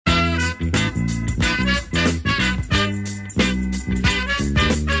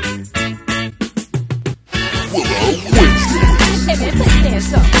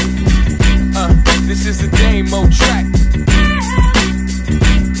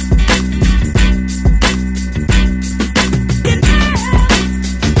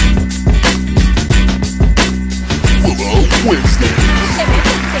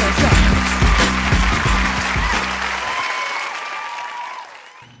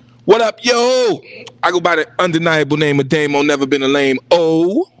What up, yo? I go by the undeniable name of Damo, never been a lame.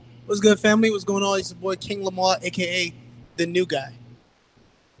 Oh. What's good, family? What's going on? It's your boy King Lamar, a.k.a. the new guy.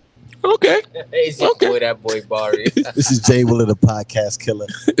 Okay. It's your boy, that boy Barry. This is Jay Willa, the podcast killer,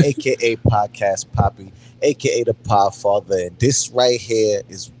 a.k.a. Podcast Poppy, a.k.a. the Podfather. And this right here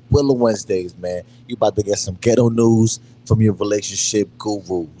is Willa Wednesdays, man. You about to get some ghetto news from your relationship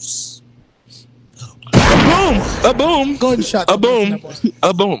gurus. A boom. Golden shot. A boom.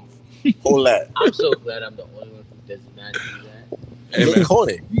 Hold that. I'm so glad I'm the only one who does not do that. Hey, man.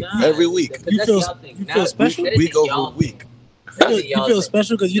 Corny. Every week. You feel special? Week over week. You feel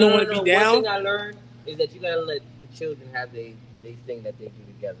special because you don't want to be down? One thing I learned is that you gotta let the children have they thing that they do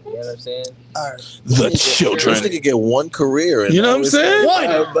together. You know what I'm saying? All right. The children. This nigga get one career. You know what I'm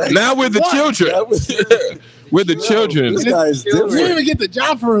saying? Now we're the children. We're the children. This guy is You different. didn't even get the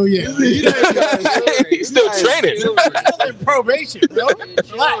job for real yet. He's still training. Still in probation, bro.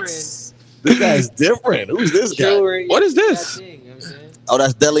 Relax. This guy's different. Who's this guy? What is this? You know what I'm saying? Oh,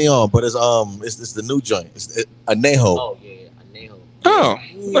 that's De Leon, but it's the new joint. It's Anejo. Oh yeah, Anejo. Oh,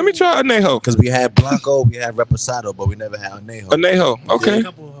 let me try Anejo. Because we had Blanco, we had Reposado, but we never had Anejo. Anejo, okay.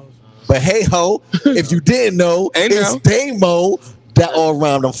 But hey ho, if you didn't know, Hey, it's now. Damo that all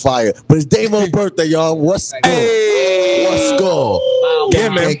around on fire. But it's Damo's birthday, y'all. What's good? Hey. What's good? Yeah,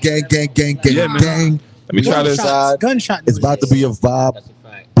 man. Gang. Let me try this. Gunshot. It's about to be a vibe. That's a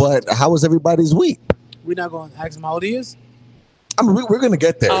fact. But how was everybody's week? We're not going to ask him how old he is? I mean, we're gonna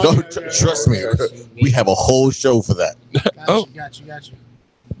get there. Trust me. We have a whole show for that. Got you.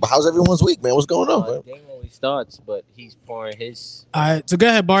 But how's everyone's week, man? What's going on, man? Dame only starts, but he's pouring his. All right, so go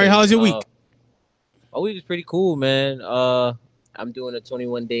ahead, Barry. How's your week? My week is pretty cool, man. I'm doing a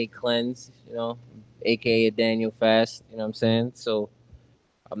 21-day cleanse, you know, aka a Daniel fast. You know what I'm saying? So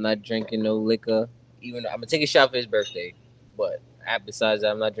I'm not drinking no liquor. Even I'm gonna take a shot for his birthday, but besides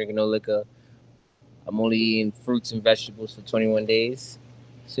that, I'm not drinking no liquor. I'm only eating fruits and vegetables for 21 days.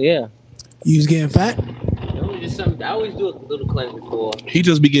 So yeah. You was getting fat? Just something. I always do a little cleanse before. He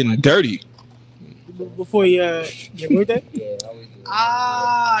just be getting dirty. Before your birthday? Yeah, I always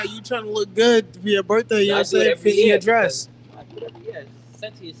do. You trying to look good for your birthday, you know what I'm saying? Fit in your dress. I do it every year.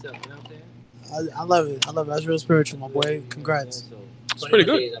 Send to yourself, you know what I'm saying? I love it. That's real spiritual, my boy. Congrats. So, It's pretty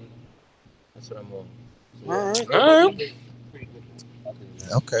good. days, that's what I'm on. So, All right. Pretty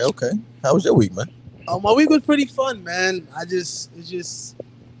good. Okay. How was your week, man? My week was pretty fun, man. It's just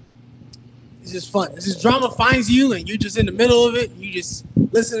fun. It's just drama finds you, and you just in the middle of it. You just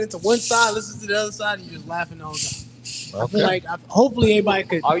listening to one side, listen to the other side, and you just laughing the whole time. I feel like hopefully everybody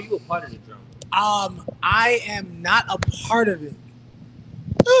could. Are you a part of the drama? I am not a part of it,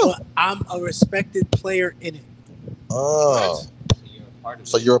 but I'm a respected player in it. Oh. So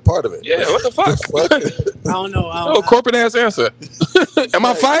So you're a part of it. you're a part of it. Yeah, what the fuck? I don't know. Oh, corporate ass answer. Am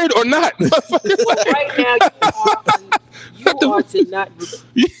I fired or not? Right now, you are to not report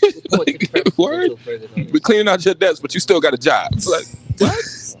to the president Word? until further notice. We're cleaning out your desk, but you still got a job. Like, what?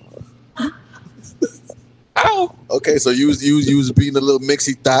 Ow. Okay, so you was being a little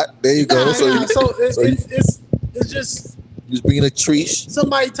mixy thought. There you go. Nah, So it's just you was being a treesh.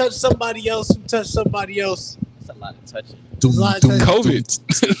 somebody touched somebody else who touched somebody else. That's a lot of touching. COVID.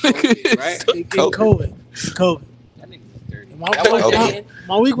 Right? COVID. That nigga is dirty.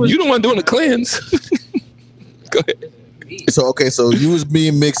 My week was. You the one doing the cleanse. Go ahead. So you was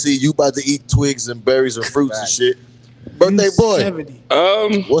being mixy. You about to eat twigs and berries and fruits and shit. Birthday boy. 70.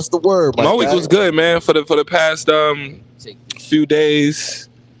 What's the word? My week was good, man. For the past few days,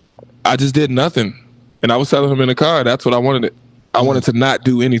 I just did nothing, and I was telling him in the car. That's what I wanted. I wanted to not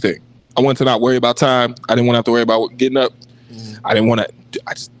do anything. I wanted to not worry about time. I didn't want to have to worry about getting up. I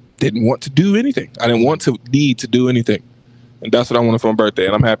just didn't want to do anything. I didn't want to need to do anything, and that's what I wanted for my birthday.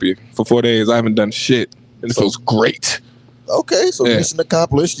 And I'm happy. For 4 days, I haven't done shit, and it feels great. Okay, so mission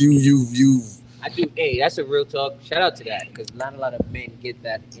accomplished. You've I do. Hey, that's a real talk. Shout out to that because not a lot of men get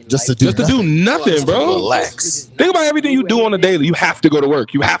that. In Just life. to Just to do nothing, bro. relax. Think about everything you do on a daily. You have to go to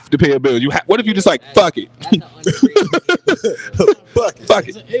work. You have to pay a bill. What if you just like fuck it? That's an underrated. Fuck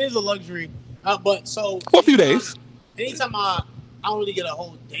it. It is a luxury, but so For a few days. Anytime I don't really get a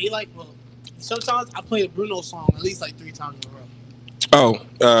whole day. Sometimes I play a Bruno song at least like 3 times in a row.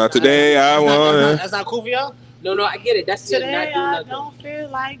 Oh, today I want. That's not cool for y'all. No, I get it. That's Today not doing I nothing. don't feel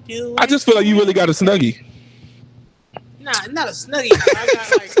like doing. I just feel like you really got a snuggie. Nah, not a snuggie.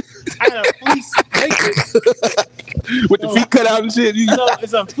 I got a fleece blanket. With the feet cut out and shit.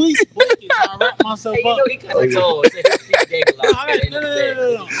 It's a fleece blanket. So I wrap myself Hey, you up. know he kind of tall. So his feet dangle out.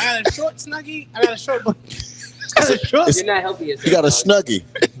 No. I got a short snuggie. I got a short blanket. You're not helping yourself. You got a snuggie.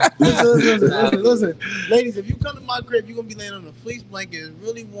 Listen, ladies, if you come to my crib, you're gonna be laying on a fleece blanket. It's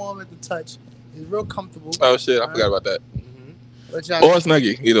really warm at the touch. It's real comfortable. Oh shit, I forgot about that. Mm-hmm. Or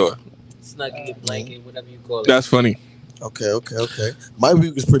snuggie, either way. Snuggie, blanket, whatever you call it. That's funny. Okay. My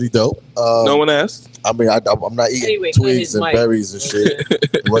week was pretty dope. No one asked. I mean, I'm not eating twigs and berries and shit.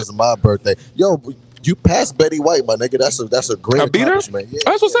 It wasn't my birthday. Yo, you passed Betty White, my nigga. That's a great accomplishment. Yeah,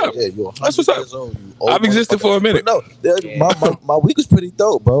 that's what's up. Yeah, you're that's what's up. old, I've existed for a minute. But no, my week was pretty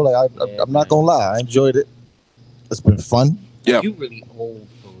dope, bro. Like I'm not gonna lie, I enjoyed it. It's been fun. Yeah. You really old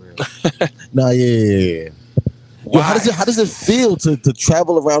for real. Nah, yeah. Yo, how does it feel to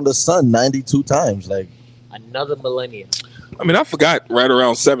travel around the sun 92 times? Like another millennium. I mean, I forgot right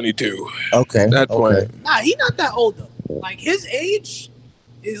around 72. Okay. That point. Nah, he's not that old though. Like his age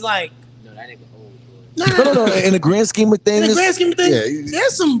is like. No, that nigga old. No. In the grand scheme of things. In the grand scheme of things,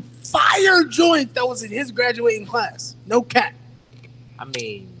 there's some fire joint that was in his graduating class. No cap. I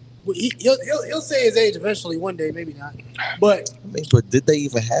mean, he'll say his age eventually one day, maybe not. But did they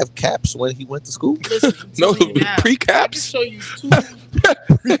even have caps when he went to school? Listen, No, I pre-caps. can show you two.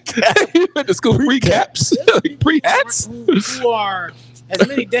 He went to school pre-caps, like pre-hats. Who are as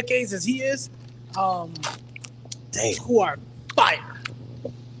many decades as he is. Damn. Who are fire.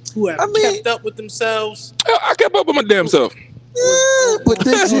 Who have kept up with themselves. I kept up with my damn self. Yeah, but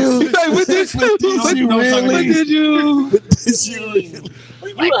did you? What did you? Did you really? What did you? Did you really?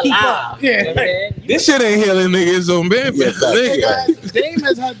 you alive. Yeah. This shit ain't healing niggas on man. Nigga. Dame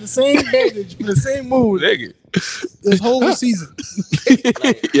has had the same bandage for the same mood Nigga. this whole season.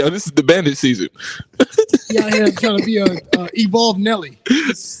 Yo, this is the bandit season. He out here trying to be a evolved Nelly.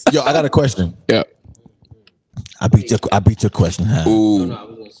 Yo, I got a question. Yeah. I beat your question. Huh? Ooh. No, I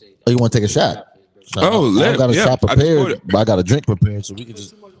was gonna say. Oh, you want to take a shot? Oh, I got a shot I prepared, but I got a drink prepared, so we can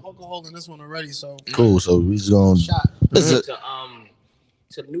just. Too much alcohol in this one already, so Cool. So we just gonna. shot. This is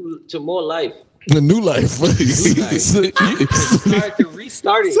To more life. a new life. Start to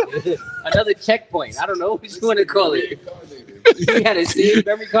restart it. Another checkpoint. I don't know what you want to call it. He had a saved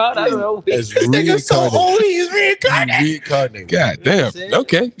memory card. I don't know. As Nigga so old, he is reincarnated. reincarnated. God You know damn. what I'm saying?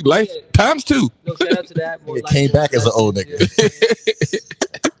 Okay. Life times two. No, shout out to that. More It life, came more back as an old blessings, nigga. you know what I'm saying?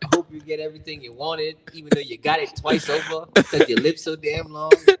 I hope you get everything you wanted, even though you got it twice over because you lived so damn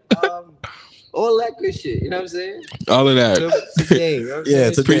long. All that good shit. You know what I'm saying? All of that. Today, you know what I'm Yeah,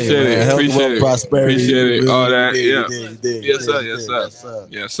 saying? today, Appreciate man. it. Health, Appreciate wealth, it. prosperity. Appreciate it. All that. You Yeah. did, Yes, sir. you Yes, did, sir.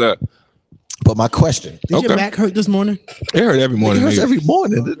 Yes, sir. But my question. Did your back hurt this morning? It hurt every morning, It hurts nigga. every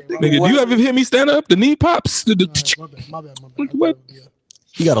morning. Nigga, do you ever hear me stand up? The knee pops. My bad. What?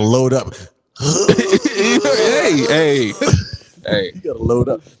 You got to load up. Hey. You got to load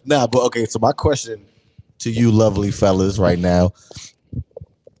up. Nah, but okay, so my question to you lovely fellas right now.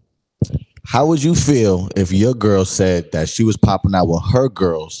 How would you feel if your girl said that she was popping out with her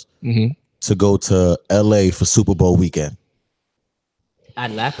girls to go to LA for Super Bowl weekend?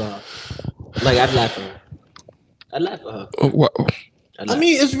 I'd laugh at her. Like, I'd laugh at her. I'd laugh at her. What? I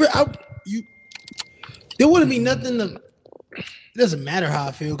mean, it's real. There wouldn't be nothing to. It doesn't matter how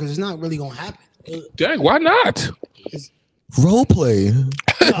I feel because it's not really gonna happen. Dang, why not? Role play.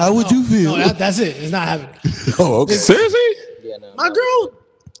 How would you feel? No, that's it. It's not happening. Oh, okay. Seriously? Yeah, no, My girl.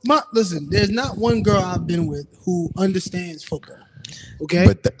 Listen. There's not one girl I've been with who understands football. Okay,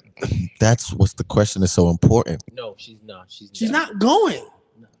 But that's what's the question is so important. No, she's not. she's not going.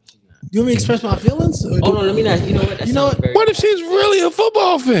 No, she's not. Do you want me to express my feelings? Oh no, let me not. You know what? That You know sounds what? very- What if she's really a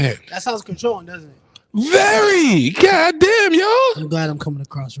football fan? That sounds controlling, doesn't it? Very. God damn, y'all. I'm glad I'm coming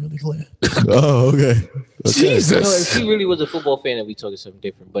across really clear. Oh, okay. Jesus. No, if she really was a football fan, then we talking something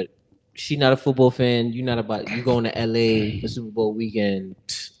different. But she's not a football fan. You're not about. You going to LA for Super Bowl weekend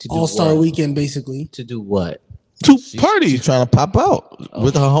to do All-Star what? weekend, basically. To do what? To She's party. trying to pop out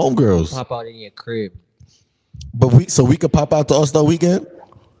with her homegirls. Pop out in your crib. But we could pop out to All-Star weekend?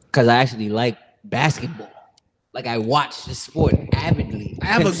 Because I actually like basketball. Like I watch the sport avidly. I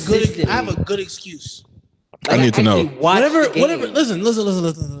have a consistently. good excuse. I need to know. actually watch the game. Whatever. Listen.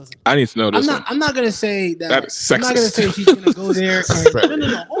 I need to know this. I'm not gonna say that. That is I'm not gonna sexist. say she's gonna go there.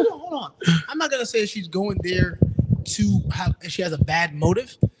 No. Hold on. I'm not gonna say she's going there to have. She has a bad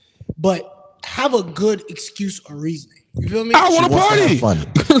motive, but have a good excuse or reasoning. You feel me? I want to She party. wants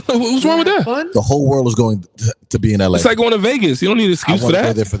to have fun. What's wrong with that? Fun? The whole world is going to be in LA. It's like going to Vegas. You don't need an I excuse for want to go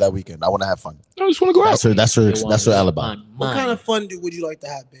that. there for that weekend. I want to have fun. I just want to go out. That's her alibi. What kind of fun would you like to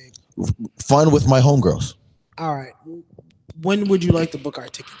have, babe? Fun with my homegirls. All right. When would you like to book our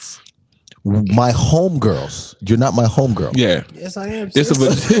tickets? My homegirls. You're not my homegirl. Yeah. Yes, I am. It's a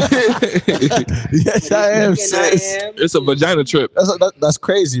Yes, I am, sis. it's a vagina trip. That's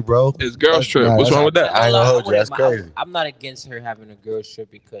crazy, bro. It's girls trip. Nah, What's wrong with that? I ain't gonna hold you. That's crazy. I'm not against her having a girls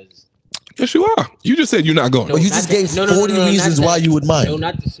trip because. Yes, you are. You just said you're not going. No, Well, you just gave 40 reasons why you would mind. No,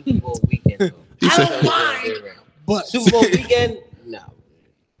 not the Super Bowl weekend. Though. I don't mind. But Super Bowl weekend, no.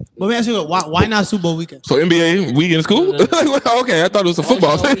 Let me ask you, why not Super Bowl weekend? So NBA weekend school? No. Okay, I thought it was a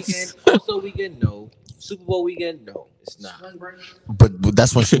football thing. Also weekend, no. Super Bowl weekend, no. It's not. But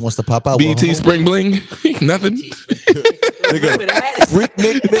that's when she wants to pop out. BT Spring Bling? Nothing. Freak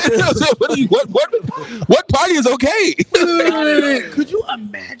Nick, What party is okay? Wait. Could you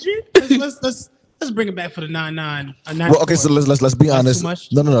imagine? Let's bring it back for the 9-9. Well, okay, so let's be honest. too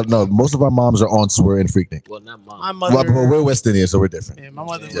much? No. Most of our moms are on Swear and Freak Nick. Well, not mom. My mother. Well, we're West Indian, so we're different. Yeah, my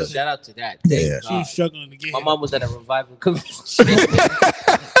mother So was. shout out to that. Yeah. She was struggling to get. My him. mom was at a revival convention.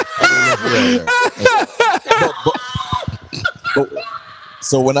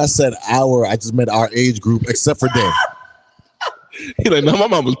 So when I said I just meant our age group, except for Dave. He's like, no, my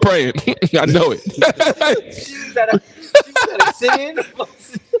mom was praying. I know it. She was at a singing.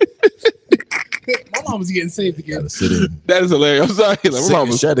 My mom was getting saved again. Gotta sit in. That is hilarious. I'm sorry. Like, my mom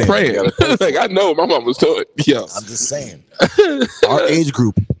was Shut in. praying. You gotta- Like, I know my mom was doing it. Yeah. I'm just saying. Our age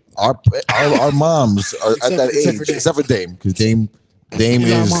group, our moms are at that age, except for Dame, because Dame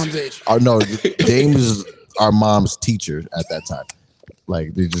He's our is mom's age. Dame is our mom's teacher at that time.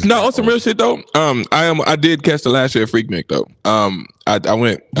 Like they just No, on some real shit though. I did catch the last year at Freak Nick though. I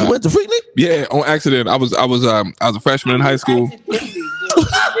went. You went to Freak Nick? Yeah, on accident. I was a freshman in high school.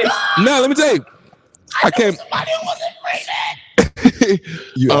 No, let me tell you. I came.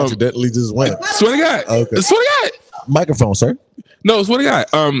 You accidentally just went. Swear to God. Okay. Swear to God. Microphone, sir. No, swear to God.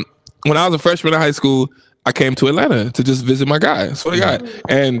 When I was a freshman in high school, I came to Atlanta to just visit my guy. Swear to God.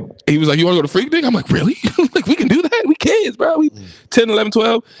 And he was like, "You want to go to Freak Nick?" I'm like, "Really?" Like, we can do that? We kids, bro. We 10, 11,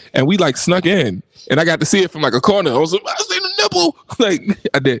 12. And we like snuck in. And I got to see it from like a corner. I was like, I seen the nipple. Like,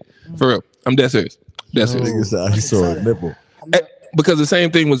 I did. For real. I'm dead serious. Dead serious. Nigga, he saw a nipple. Because the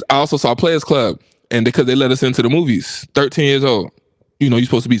same thing was, I also saw Players Club. And because they let us into the movies, 13 years old. You know, you're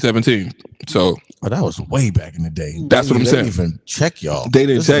supposed to be 17. So. Oh, that was way back in the day. That's what I'm saying. They didn't even check y'all. They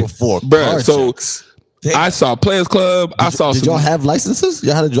didn't This check. was before Bruh, car so checks. I saw Players Club. Did y'all have licenses?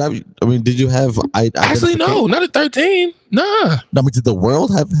 Y'all had to drive? I mean, did you have? Actually, no, not at 13. Nah. I mean, did the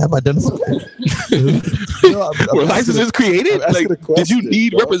world have identified? Were licenses created? I'm asking Like, a question, did you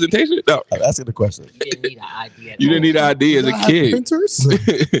need bro. representation? No. I'm asking the question. You didn't need an ID. You didn't need an ID as a kid. Printers?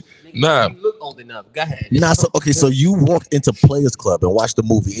 Nah. You look old enough. Go ahead. Nah, so you walked into Players Club and watched the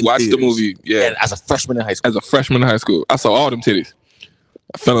movie. In Watched the theaters. movie, yeah. And as a freshman in high school. As a freshman in high school, I saw all them titties.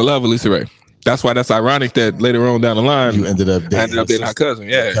 I fell in love with Lisa Ray. That's why that's ironic that later on down the line, You ended up dating, her cousin.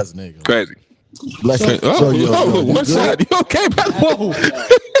 Yeah. Cousin, there you go. Crazy. Bless you. Oh, So, yo, one you shot. You okay, brother? Whoa.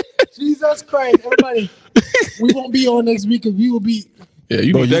 Jesus Christ. Everybody, we won't be on next week because we will be Yeah,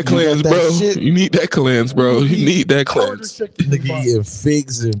 you Bro, need you that got cleanse, that bro. shit? You need that cleanse, bro. You need that code cleanse. restricted. Nigga eating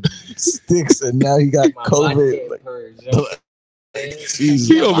figs and sticks, and now he got My body COVID. getting Like, purged, yo. Jesus.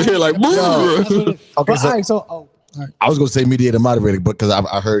 He over here like, That's what boo. it- Okay, But, so all right, so all right. I was gonna say mediator moderator, but because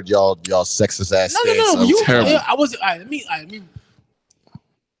I heard y'all sexist ass. No. stance, You, terrible. I was.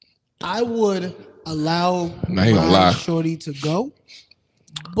 I would allow Nah, he gonna my lie. shorty to go,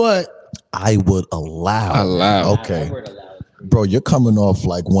 but I would allow. Allow. Okay, That word allowed. bro, you're coming off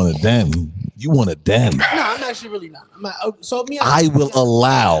like one of them. You one of them. no, I'm actually really not. I'm not so me. I will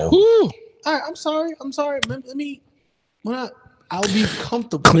allow. Woo. All right, I'm sorry. Let me. When I'll be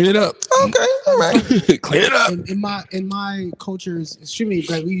comfortable. Clean it up. Okay, all right. Clean it up. In my culture is extremely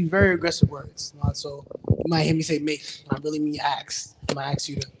like we use very aggressive words. So you might hear me say make. I really mean ask. I might ask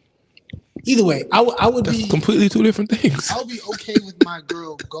you to. Either way, I would That's be completely two different things. I would be okay with my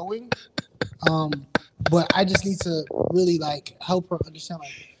girl going, but I just need to really like help her understand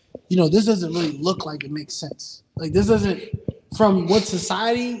like, this doesn't really look like it makes sense. Like this doesn't, from what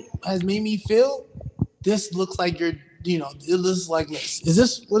society has made me feel, this looks like you're, it looks like this. Is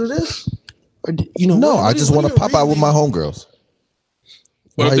this what it is? Or No, I just want to pop out with my homegirls.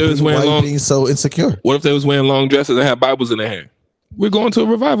 What if they was wearing why you long? being so insecure? What if they was wearing long dresses and had Bibles in their hand? We're going to a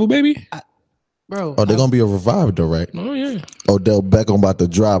revival, baby. Bro. Oh, they're gonna be a revival though, right? Oh yeah. Odell Beckham about to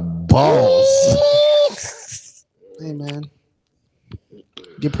drop balls. Hey man,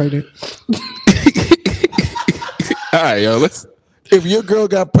 get pregnant. All right, yo. Let's. If your girl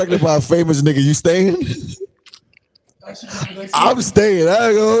got pregnant by a famous nigga, you staying? I'm staying. I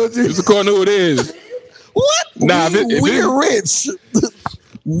ain't gonna hold you. It's according to who it is. What? Nah, we're rich.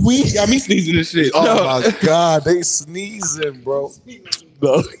 We got me sneezing this shit. Oh my god, they sneezing, bro.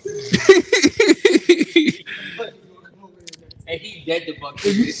 No. And he dead the fuck.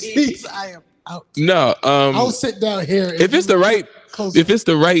 If you sneeze, I am out. No, I'll sit down here. if it's the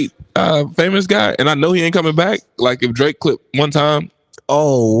right, famous guy, and I know he ain't coming back. Like if Drake clipped one time.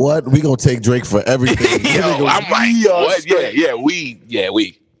 Oh, what? We gonna take Drake for everything. Yo, I'm like, what? Yeah, we.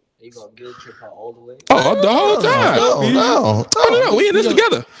 You gonna guilt trip her all the way? Oh, the whole time. No. No, we in this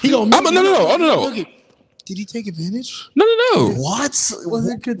together. He gonna No. Did he take advantage? No. What? Was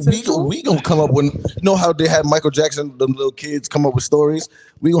it consensual? We gonna come up with, you know how they had Michael Jackson, them little kids come up with stories?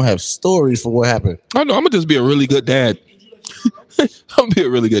 We gonna have stories for what happened. Oh no, I'm gonna just be a really good dad. I'm gonna be a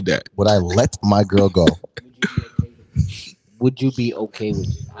really good dad. Would I let my girl go? Would you be okay with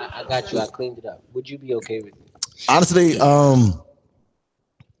it? I got you. I cleaned it up. Would you be okay with it? Honestly, I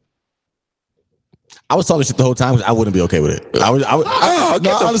was talking shit the whole time because I wouldn't be okay with it.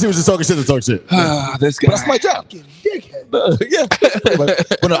 Honestly, was just talking shit to talk shit. This guy. But that's my job. Dickhead. Yeah.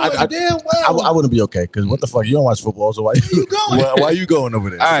 but no, I wouldn't be okay because what the fuck? You don't watch football, so why you going? Why are you going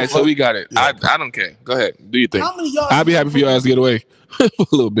over there? All right, so we got it. Yeah. I don't care. Go ahead. Do your thing. How many yards? I'd be happy for your ass to get away for a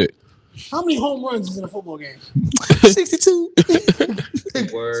little bit. How many home runs is in a football game? 62.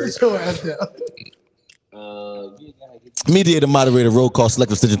 Word. Sit your ass down. Mediator, moderator, roll call,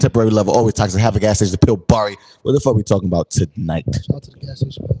 selective stitching, temporary level, always toxic, have a gas station, pill, Bari. What the fuck are we talking about tonight? Shout out to the gas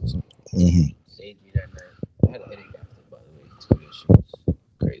station. Saved me that night. I had a headache after, by the way. Too. Shit was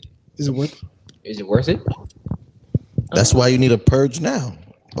crazy. Is it worth? Is it worth it? That's why you need a purge now.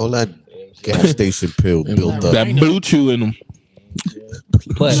 All that gas station pill built up. That blue chew in them.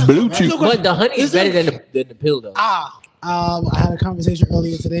 But Blue chew. But the honey is better than the pill though. I had a conversation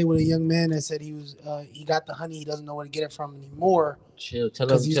earlier today with a young man that said he got the honey. He doesn't know where to get it from anymore. Chill. Tell him.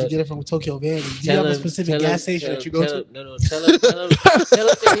 Because he used to get it from Tokyo Vandy. Do you have a specific gas station that you go to? No. Tell him to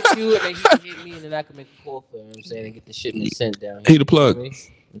hit you, and then he can hit me, and then I can make a call for him. I'm saying, and get the shipment sent down. He the plug.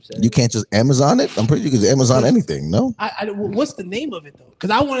 You can't just Amazon it? I'm pretty sure you can Amazon anything, no? What's the name of it though? Because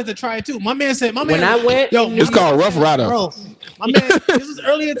I wanted to try it too. My man said, when I went, it's called Rough Rider. Bro, my man, this was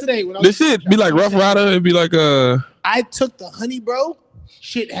earlier today. This shit be like Rough Rider. It'd be like I took the honey, bro.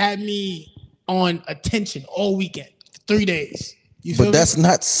 Shit had me on attention all weekend, 3 days. But that's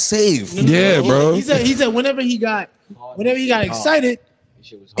not safe. No, bro. He said whenever he got excited,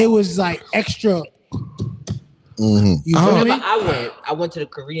 it was like extra. Mm-hmm. You feel me? I went to the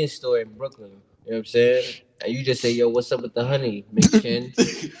Korean store in Brooklyn. You know what I'm saying? And you just say, yo, what's up with the honey, Miss Chin?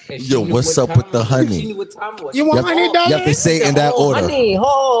 Yo, what's up with the honey? You want honey, dog? You have to say it in that order. Honey,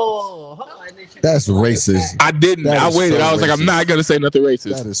 That's racist. I didn't. I waited. So I was like, I'm not gonna say nothing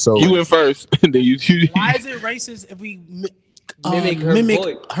racist. That is so you went first, and then you. Why is it racist if we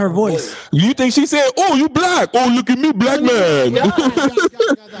mimic her voice? You think she said, "Oh, you black? Oh, look at me, black man."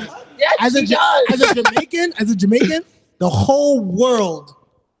 As a Jamaican, the whole world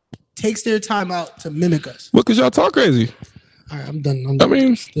takes their time out to mimic us. What? Cause y'all talk crazy. All right, I'm done. I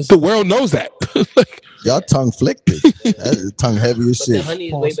mean, the world knows that. Like, y'all tongue flicked it. That is tongue heavy as shit. The honey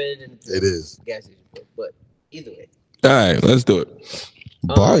is way better than it is. Gas station, but either way. All right, let's do it.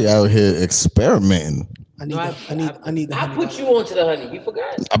 Barry out here experimenting. I need the honey. I put you onto the honey. You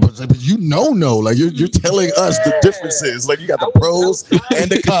forgot. But you know, like you're telling us the differences. Like you got the pros and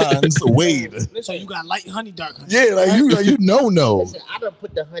the cons. Wade. So you got light honey, dark honey. Yeah, like you know. Listen, I done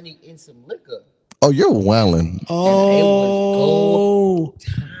put the honey in some liquor. Oh, you're wilding. Oh,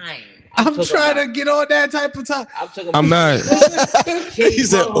 time. I'm trying to get on that type of time. I'm not. He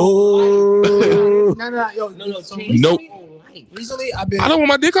said, "Oh, no. Nope. Recently, I've been. I don't want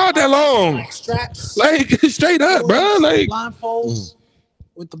my dick out that long. Like straps, like straight up, bro. Like blindfolds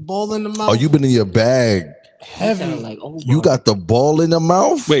with the ball in the mouth. Oh, you been in your bag? Heavy. Like, you got the ball in the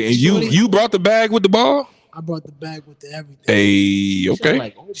mouth. Wait, and you brought the bag with the ball? I brought the bag with the everything. Hey, okay.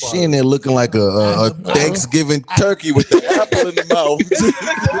 Like, she in there looking like a Thanksgiving turkey with the apple in the mouth.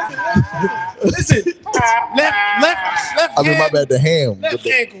 Listen, left. I mean, my bad. The ham. Left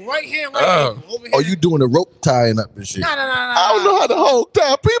ankle, right hand, right ankle. Over here. Oh, you doing the rope tying up and shit? No. I don't know how to hold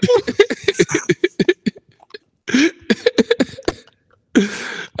tie people.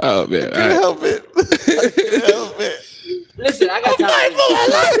 Oh man, I can't help it. Listen, I got time.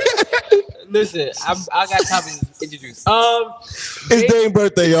 Listen, I got time to introduce. It's Dane's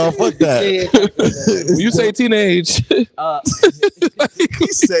birthday, y'all. Fuck that. When you say teenage, he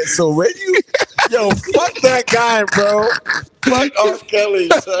said, so when fuck that guy, bro. Fuck R. Kelly,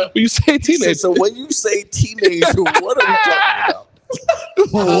 son. When you say teenage, so when you say teenage, what are we talking about?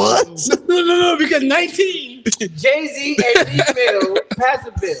 What? No, because 19. Jay-Z and D-Mill pass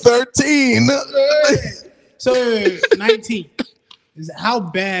a bill. 13. So 19. How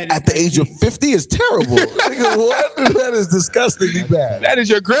bad? At the age of 50 is terrible. Nigga, what? That is disgustingly bad. That is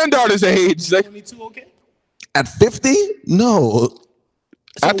your granddaughter's age. Like, 22 okay? At 50? No.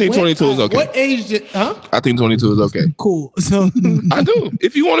 I think 22 is okay. What age did? Huh? I think 22 is okay. Cool. So I do.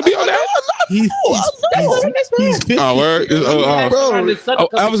 If you want to be on that. he's 50. Oh, word.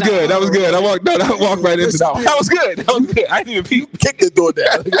 That was good. That was good. I walked right into that one. That was good. That was good. I didn't even peep. Kick the door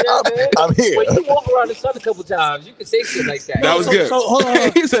down. I'm here. When you walk around the sun a couple times, you can say shit like that. That was good. So hold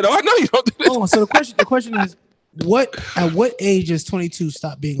on. He said, "Oh, I know you don't do this." Hold on. So the question is, at what age does 22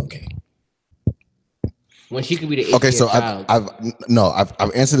 stop being okay? When she could be the age Okay, so child.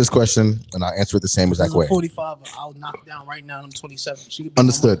 I've answered this question and I answer it the same exact way. 45. I'll knock down right now. I'm 27. She could be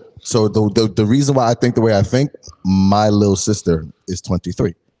Understood. So the reason why I think the way I think, my little sister is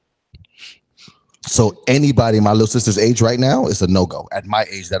 23. So anybody my little sister's age right now is a no-go. At my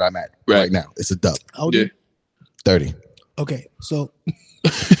age that I'm at right now, it's a dub. How old are you? 30. Okay, so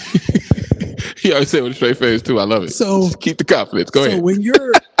He always said with a straight face too. I love it. So keep the confidence. Go ahead. So when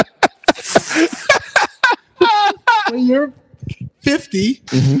you're 50,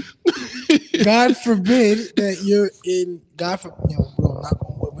 Mm-hmm. God forbid that you're in. God forbid, we don't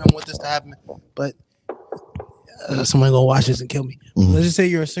want this to happen, but somebody gonna watch this and kill me. Mm-hmm. Let's just say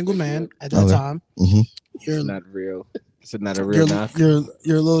you're a single man at that time. Mm-hmm. You're not real. It's not a real knock. Your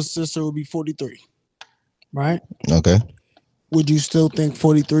little sister will be 43, right? Okay. Would you still think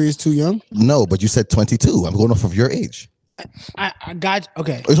 43 is too young? No, but you said 22. I'm going off of your age. I got you.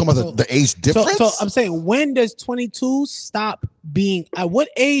 Okay. Are you talking about the age difference? So I'm saying, when does 22 stop being? At what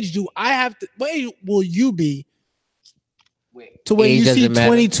age do I have to? What age will you be to where you see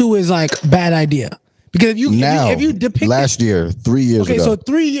 22 is like bad idea? Because if you depict last year, 3 years ago. Okay, so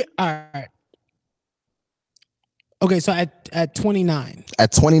 3 years. All right. Okay, so at 29.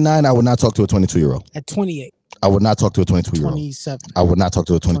 At 29, I would not talk to a 22-year-old. At 28. I would not talk to a 22-year-old. 27. I would not talk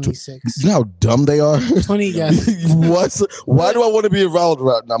to a 22. 26. You know how dumb they are? 20, yes. Why do I want to be involved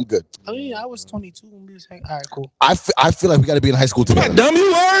around? No, I'm good. I mean, I was 22 when we was hanging. All right, cool. I feel like we got to be in high school together. How dumb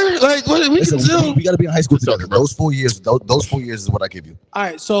you are? Like, what we can do? We got to be in high school together. Those 4 years, those 4 years is what I give you. All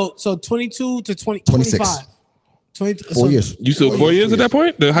right, so 22 to 25. 4 years. You still 4 years at that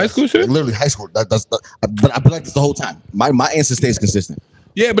point? The high school shit? Like literally high school. But I've been like this the whole time. My answer stays consistent.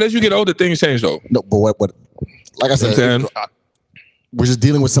 Yeah, but as you get older, things change though. No, but what? Like I said, we're just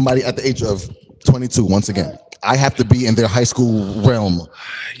dealing with somebody at the age of 22. Once again, I have to be in their high school realm.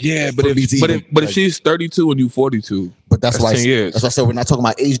 Yeah, but if she's 32 and you 42, but that's why 10 years. That's why I said we're not talking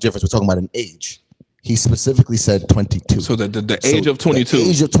about age difference. We're talking about an age. He specifically said 22. So the age of 22. The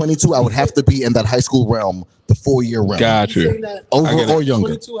age of 22, I would have to be in that high school realm, the 4 year realm. Got you. Over or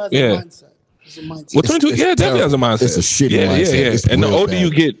younger. 22 has a mindset. Well, 22, definitely has a mindset. It's a shitty mindset. Yeah. And the older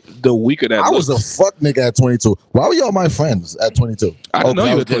you get, the weaker that I was a fuck nigga at 22. Why were y'all my friends at 22? I didn't know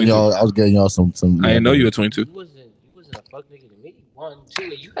you were 22. I was getting y'all some. I didn't know you were 22. You wasn't a fuck nigga to me. 1, 2,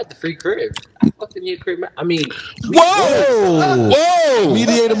 you had the free crib. I fucked in your crib. I mean, whoa,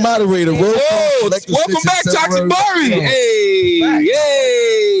 mediator, moderator, whoa, welcome back, Toxic Mari. Hey.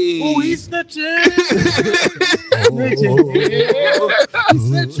 Oh, he's snitching.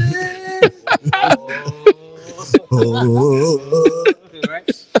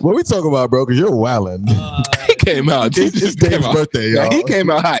 What we talking about, bro? Because you're wildin'. He came out. It's Dave's birthday, y'all. Yeah, he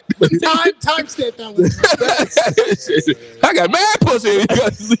came out hot. Timestamp that one. I got mad pussy.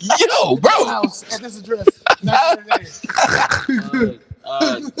 Yo, bro. House at this address.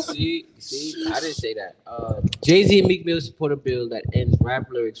 See, I didn't say that. Jay-Z and Meek Mill support a bill that ends rap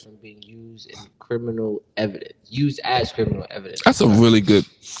lyrics from being used in criminal evidence. Used as criminal evidence. That's a really good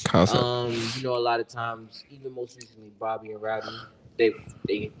concept. You know, a lot of times, even most recently, Bobby and Rowdy,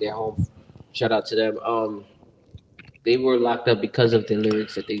 they're home. Shout out to them. They were locked up because of the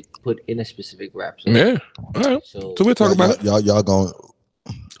lyrics that they put in a specific rap song. Yeah. All right. So we're talking about it. Y'all going.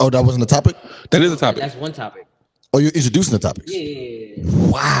 Oh, that wasn't a topic? That is a topic. That's one topic. Oh, you're introducing the topics? Yeah.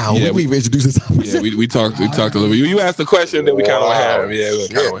 Wow. Yeah, we introduced the topics. Yeah, we talked a little bit. You asked the question, then we kind of went ham. Yeah, we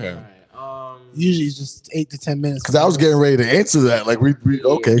kind of went ham. Usually it's just 8 to 10 minutes. Because I was getting ready to answer that. Like,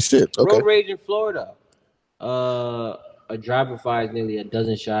 okay, shit. Okay. Road rage in Florida. A driver fires nearly a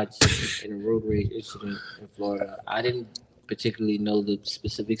dozen shots in a road rage incident in Florida. I didn't particularly know the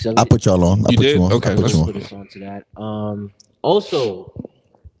specifics of it. I put y'all on. You did? Okay. Let's put us on to that. Also,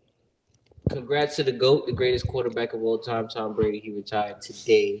 congrats to the GOAT, the greatest quarterback of all time, Tom Brady. He retired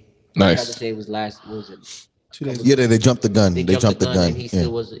today. Nice. I tried to say it was last. What was it? 2 days. Yeah, they jumped the gun. They jumped the gun. And he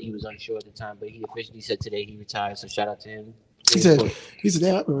still was unsure at the time, but he officially said today he retired. So shout out to him. He said,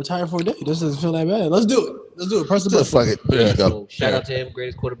 "Damn, I've been retired for a day. This doesn't feel that bad. Let's do it. Press the button. Fuck it. Yeah. So shout out to him,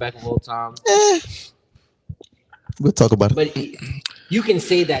 greatest quarterback of all time. We'll talk about it. But You can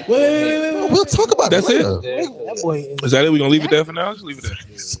say that. Wait. We'll talk about That's it. it? That boy Is that it? We gonna leave it there for now? Let's leave it there.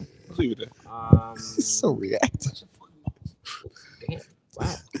 Let's leave it there. It's so reactive. Damn.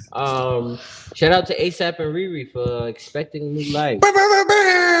 Wow. Shout out to ASAP and Riri for expecting new life. New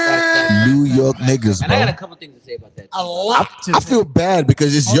York niggas, And I got a bro. couple things to say about that. a lot. I feel bad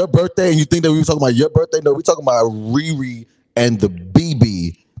because it's your birthday and you think that we were talking about your birthday. No, we're talking about Riri and the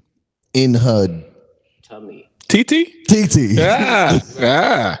BB in her Tummy. TT? TT. Yeah. Shout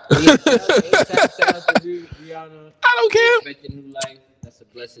out to Rihanna. I don't care. Expecting new life. That's a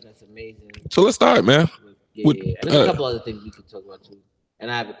blessing. That's amazing. So let's start, man. Yeah. And there's a couple other things we could talk about too. And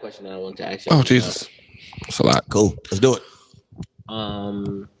I have a question that I want to ask you. Oh, Jesus. That's a lot. Cool. Let's do it.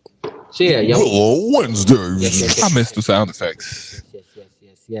 So yeah, yo. Wednesdays. Yes. I missed the sound effects.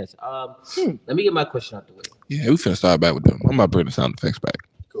 Yes. Let me get my question out the way. Yeah, we finna start back with them. I'm about to bring the sound effects back.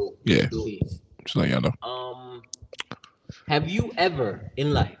 Cool. Yeah. Please. Just let y'all know. Have you ever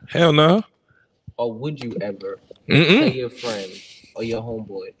in life, Hell no. or would you ever Mm-mm. tell your friend or your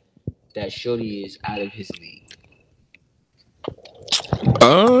homeboy that shorty is out of his league?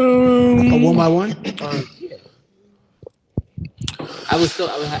 One by one. Yeah. I was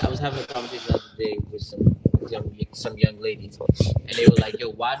having a conversation the other day with some young ladies, and they were like, "Yo,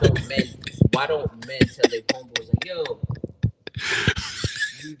 why don't men tell their homeboys like, yo,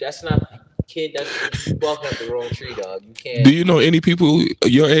 that's not kid, that's you barking up the wrong tree, dog. You can't." Do you know any people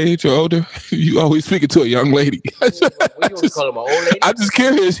your age or older? You always speaking to a young lady. What do you want to call him, an old lady? I'm just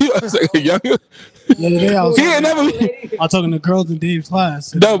curious. You was like a young. The other day I was He ain't never. talking to girls in Dave's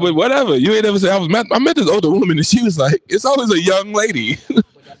class. No, but whatever. You ain't never said I met this older woman and she was like, it's always a young lady. But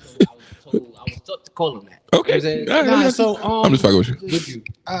that's what I was taught to call him that. Okay. You know what I'm saying? Nah, so I'm just fucking with you. Would you?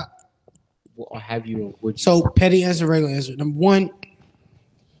 Or have you? Would you? So petty answer, regular answer. Number one,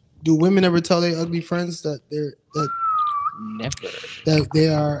 do women ever tell their ugly friends that Never. they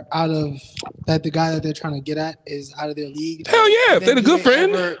are out of that the guy that they're trying to get at is out of their league? Hell yeah, if they're a good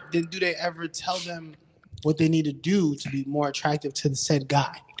friend. Then do they ever tell them what they need to do to be more attractive to the said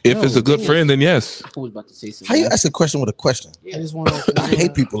guy? If it's a good friend, then yes. I was about to say something. How you ask a question with a question? I just want to. I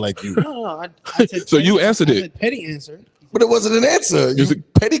hate people like you. No. I said So you answered I it. said petty answer. But it wasn't an answer. You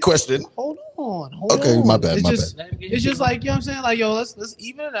petty question. Hold on. Okay, my bad, It's my just, bad. It's just like, you know what I'm saying? Like, yo, let's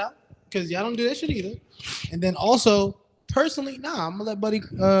even it out. Because y'all don't do that shit either. And then also, personally, I'm gonna let buddy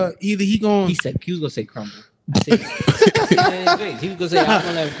either he was gonna say crumble. He was gonna say I'm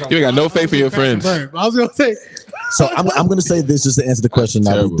gonna let him crumble. You ain't got no faith in your friends. I was gonna say So I'm gonna say this just to answer the question.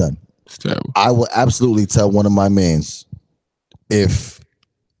 Now we're done. It's terrible. I will absolutely tell one of my mans if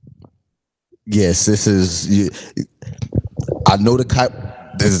yes, this is. I know the type.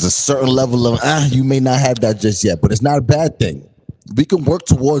 There's a certain level of you may not have that just yet, but it's not a bad thing. We can work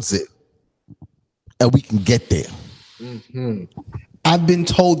towards it, and we can get there. Mm-hmm. I've been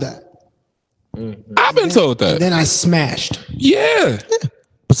told that. Mm-hmm. I've been told that. And then I smashed. Yeah.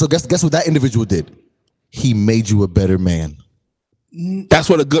 But so guess what that individual did? He made you a better man. That's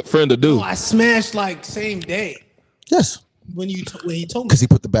what a good friend will do. No, I smashed like same day Yes, when he told me. because he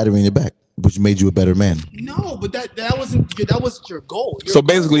put the battery in your back, which made you a better man. No, but that wasn't your goal. Your So goal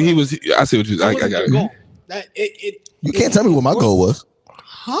basically, he was. I see what you. I wasn't got your it. goal. That You can't tell me what my goal was.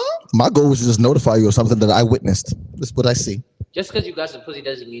 Huh? My goal was to just notify you of something that I witnessed. That's what I see. Just because you got some pussy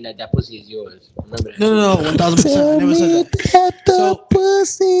doesn't mean that pussy is yours. Remember that. No, 1,000%. I never said that. So-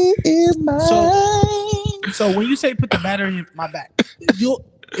 pussy is mine. So when you say put the battery in my back,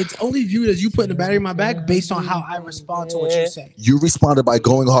 it's only viewed as you putting the battery in my back based on how I respond to what you say. You responded by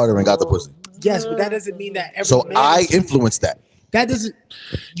going harder and got the pussy. Yes, but that doesn't mean that every So man I influenced that. that doesn't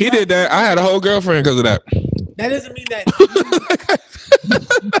He did that. I had a whole girlfriend because of that. that doesn't mean that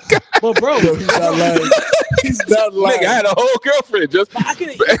But bro, He's not lying. He's not Nigga, I had a whole girlfriend just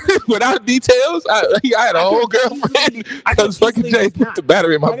without details. I had a whole girlfriend because fucking Jay put the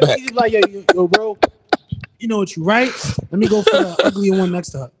battery in my back. He's like, yo, bro, you know what you right? Let me go for the uglier one next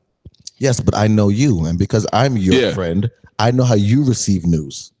to her. Yes, but I know you, and because I'm your friend, I know how you receive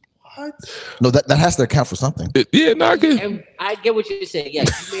news. What? No, that has to account for something. Yeah, no, I get. and I get what you're saying.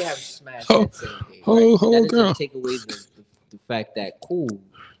 Yes, you may have smashed Oh, that same day. oh, That oh, doesn't girl. take away the fact that cool,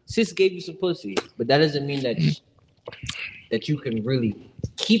 sis gave you some pussy, but that doesn't mean that you can really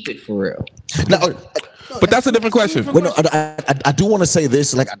keep it for real. Now, But that's a different question. wait, no, I do want to say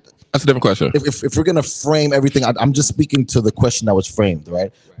this. Like, That's a different question. if we're gonna frame everything, I'm just speaking to the question that was framed,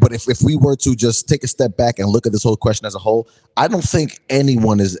 right? But if we were to just take a step back and look at this whole question as a whole, I don't think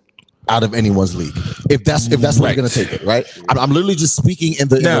anyone is out of anyone's league. If that's what Right. we're gonna take it, right? I'm literally just speaking in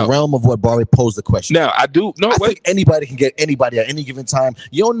the Now- realm of what Barry posed the question. Now I do. No, I wait. think anybody can get anybody at any given time.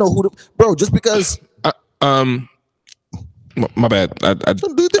 You don't know who to, bro. Just because My bad. I'm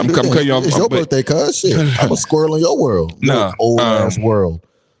cutting you off. It's your birthday, cuz. Shit. I'm a squirrel in your world. Nah, old ass world.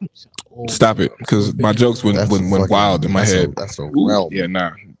 Stop it, because my jokes went wild in my head. That's a realm. Yeah,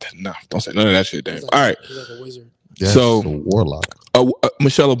 nah, don't say none of that shit, damn. All right. He's like a wizard. Yes, So, a warlock.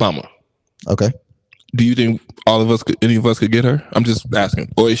 Michelle Obama. Okay. Do you think any of us could get her? I'm just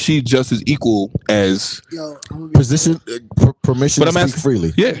asking. Or is she just as equal as permission to speak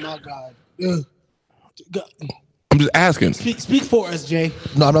freely? Yeah. Oh my God. Ugh. I'm just asking. Speak for us, Jay.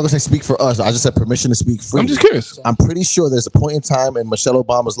 No, I'm not gonna say speak for us. I just said permission to speak freely. I'm just curious. I'm pretty sure there's a point in time in Michelle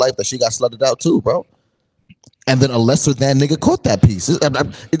Obama's life that she got slutted out too, bro. And then a lesser than nigga caught that piece. It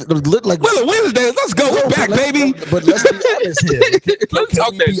looked like Wednesday. Let's go. We're back, baby. But let's be honest here. Let's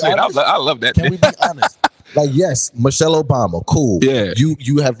talk that shit. I love that. Can we be honest? Like, yes, Michelle Obama, cool. Yeah.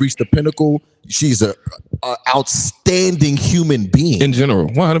 You have reached the pinnacle. She's a outstanding human being In general,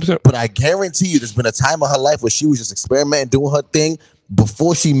 100%. But I guarantee you, there's been a time in her life where she was just experimenting, doing her thing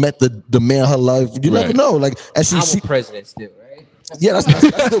before she met the man of her life. You never know. Like, and she president still, right? Yeah, that's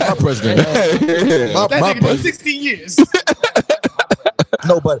still my president. My president. 16 years.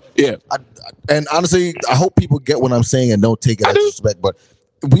 No, but yeah. And honestly, I hope people get what I'm saying and don't take it as disrespect. But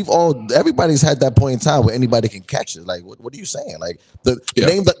everybody's had that point in time where anybody can catch it. Like, what are you saying? Like,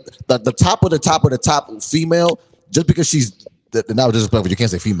 name the top of the top of the top female, just because she's now disrespectful, you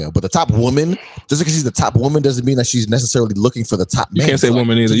can't say female, but the top woman, just because she's the top woman doesn't mean that she's necessarily looking for the top man. You can't say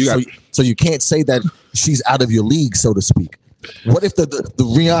woman either. So you can't say that she's out of your league, so to speak. What if the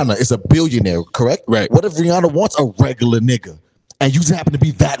Rihanna is a billionaire, correct? Right. What if Rihanna wants a regular nigga? And you just happen to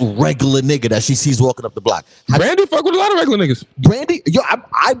be that regular nigga that she sees walking up the block. Brandy fuck with a lot of regular niggas. Brandy, yo,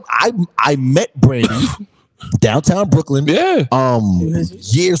 I met Brandy downtown Brooklyn. Yeah.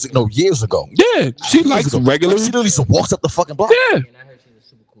 Years ago. Yeah. She likes regular. She literally just walks up the fucking block. Yeah. And I heard she's a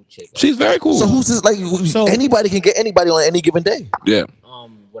super cool chick. She's very cool. So who's this? Like, anybody can get anybody on any given day. Yeah.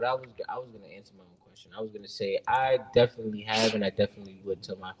 What I was gonna answer my own question. I was gonna say I definitely have, and I definitely would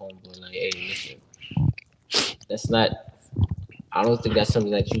tell my homeboy, like, hey, listen, that's not. I don't think that's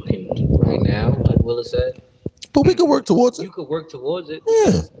something that you can do right now, like Willa said. But we could work towards it. You could work towards it.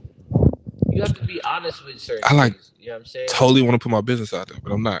 Yeah. You have to be honest with certain things. You know what I'm saying? Totally want to put my business out there,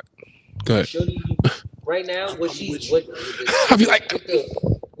 but I'm not. Go ahead. Right now, what I'll be like, with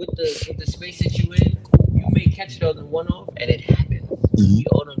the space that you in, you may catch it on the one-off, and it happens. You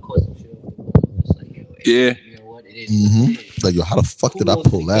all done cause some shit. It's like, yo, yeah. You know what? It is. Like, yo, how the fuck did I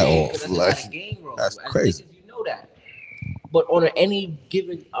pull that off? Like, that's crazy. You know that. But on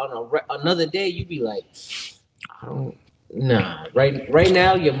another day, you'd be like, I don't. Nah. Right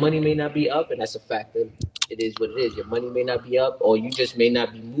now, your money may not be up, and that's a factor. It is what it is. Your money may not be up, or you just may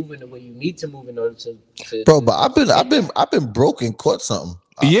not be moving the way you need to move in order to Bro, but I've been broke and caught something.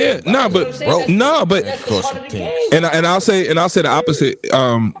 But I'll say the opposite.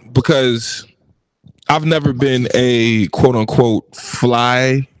 Because I've never been a quote unquote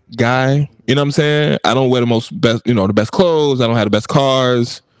fly guy. You know what I'm saying? I don't wear the best clothes. I don't have the best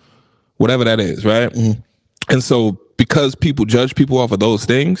cars, whatever that is, right? Mm-hmm. And so because people judge people off of those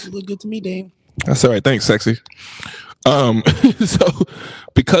things, You look good to me, Dame. that's all right. Thanks, sexy. So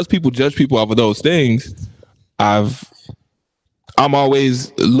because people judge people off of those things, I'm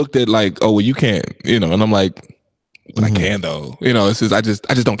always looked at like, oh, well, you can't, and I'm like, but I can though. It's just I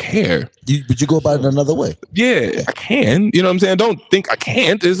just don't care. But you go about it another way. Yeah, I can. You know what I'm saying? Don't think I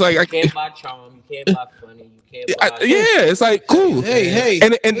can't. It's like you can't buy charm, you can't buy funny, you can't buy it's like cool. Hey.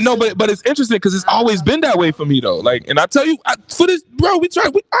 And no, but it's interesting because it's always been that way for me though. Like, and I tell you, for this, bro, I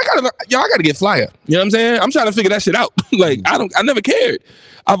gotta get flyer. You know what I'm saying? I'm trying to figure that shit out. Like, I never cared.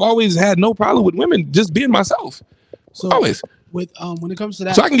 I've always had no problem with women just being myself. So always. With when it comes to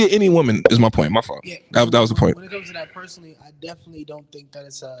that, so I can get any woman is my point. My fault. Yeah, that was the point. When it comes to that, personally, I definitely don't think that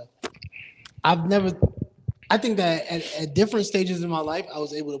it's I think that at different stages in my life, I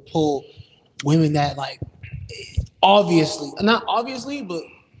was able to pull women that like not obviously, but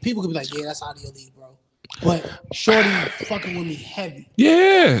people could be like, yeah, that's out of your league, bro. But shorty fucking with me heavy.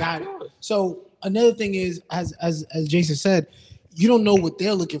 Yeah. Got it. So another thing is, as Jason said, you don't know what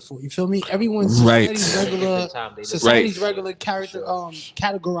they're looking for. You feel me? Everyone's society's regular character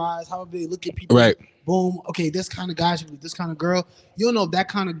categorized, however they look at people. Right. Boom. Okay, this kind of guy should be this kind of girl. You don't know if that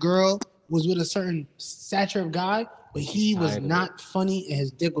kind of girl was with a certain stature of guy, but he was not funny and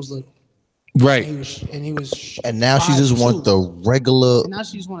his dick was little. Right. And now she just want the regular. And now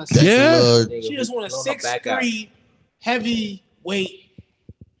she just want a she just want a 6'3" heavyweight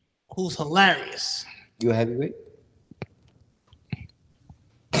who's hilarious. You a heavyweight?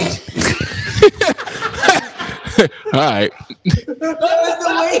 All right. That was the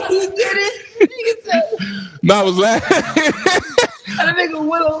way he did it. No, I was laughing.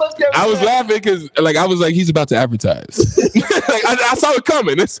 I was laughing because like I was like, he's about to advertise. Like I saw it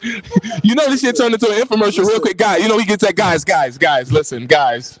coming. This shit turned into an infomercial real quick. Guy, he gets that guys, listen,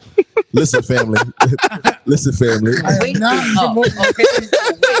 guys. Listen, family. Listen, family. Wait,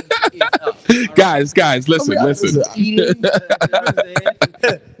 Guys, listen.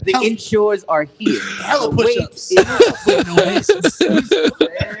 The insurers are here. Hella push-ups.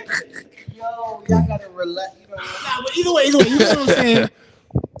 Yo, y'all gotta relax. Nah, but either way, you know what I'm saying?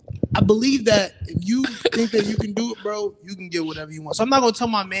 I believe that if you think that you can do it, bro, you can get whatever you want. So I'm not gonna tell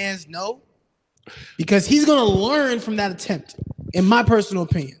my man's no, because he's gonna learn from that attempt. In my personal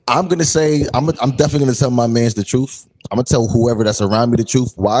opinion, I'm gonna say I'm definitely gonna tell my man's the truth. I'm gonna tell whoever that's around me the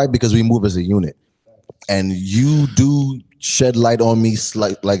truth. Why? Because we move as a unit, and you do shed light on me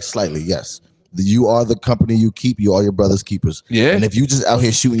slightly. Yes, you are the company you keep. You are your brother's keepers. Yeah. And if you just out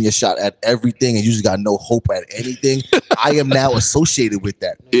here shooting your shot at everything and you just got no hope at anything, I am now associated with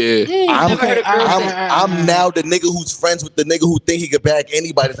that. Yeah. I'm now the nigga who's friends with the nigga who think he could bag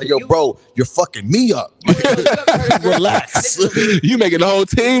anybody. It's like, yo, bro, you're fucking me up. Relax. You making the whole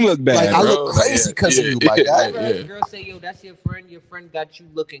team look bad. Like, I look crazy because of you, my guy. I've heard a girl say, yo, that's your friend. Your friend got you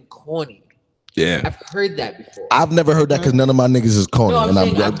looking corny. Yeah. I've heard that before. I've never heard that because none of my niggas is corny. No, I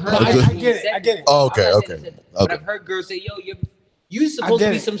get it. Oh, okay. But I've heard girls say, yo, you supposed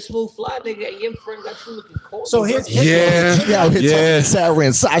to be some smooth fly nigga, and your friend got you looking corny. So here's Sarah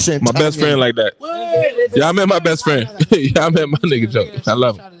and Sasha and my best friend like that. Yeah, I met my best friend. Yeah, I met my nigga Joe. I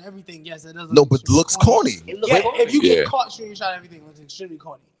love him. Everything. Yes, that doesn't. No, but looks corny. If you get caught shooting your shot, everything looks extremely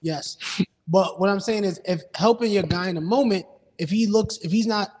corny. Yes, but what I'm saying is, if helping your guy in a moment, if he's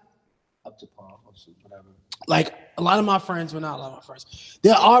not up to par, whatever. Like a lot of my friends, but not a lot of my friends.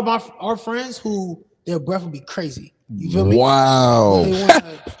 There are our friends who their breath would be crazy. You feel me? Wow.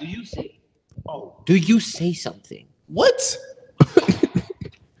 Do you say something? What?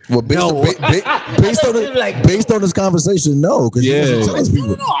 Well, based on this conversation, no. Because yeah. No, I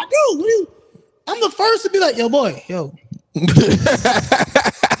do. I'm the first to be like, yo, boy, yo.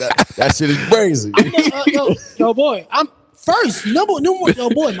 that shit is crazy. Yo, boy, I'm first. Number one, yo,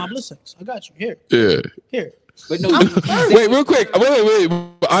 boy, my blessings. I got you here. Yeah. Here. But no, wait, real quick. Wait.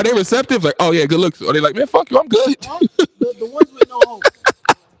 Are they receptive? Like, oh yeah, good looks. Or are they like, man, fuck you, I'm good. The ones with no hope.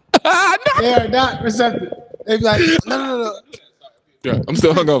 They are not receptive. They be like, no. Yeah, I'm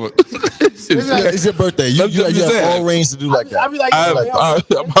still hungover. It's your birthday. You have all range to do like that. I be like,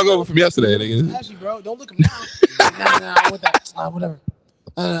 I'm hungover from yesterday, nigga. Actually, bro, don't look him now. Nah, with that. Whatever.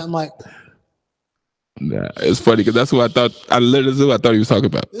 I'm like, nah, it's funny because that's what I thought. I literally thought he was talking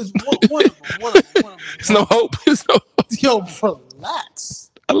about. It's one of them. It's no hope. Yo,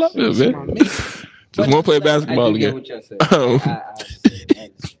 relax. I love it, man. Just want to play basketball again.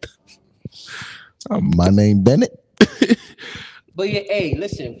 My name Bennett. But yeah, hey,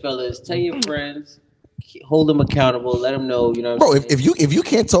 listen, fellas, tell your friends, hold them accountable, let them know, you know. Bro, if you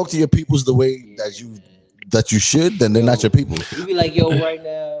can't talk to your peoples the way that you should, then they're not your people. You be like, yo, right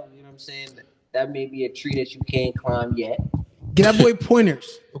now, you know what I'm saying? That may be a tree that you can't climb yet. Get that boy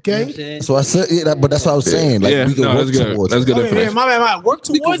pointers, okay? You know so I said, but that's what I was saying. Like, we can work towards. That's good. Okay, my bad. Work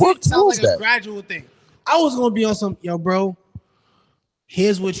towards it. Sounds like that. a gradual thing. I was gonna be on some, yo, bro.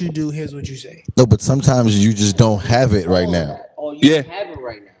 Here's what you do. Here's what you say. No, but sometimes you just don't have it right now. Oh, you don't have it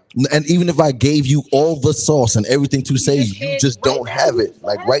right now. And even if I gave you all the sauce and everything to say, you just don't have it.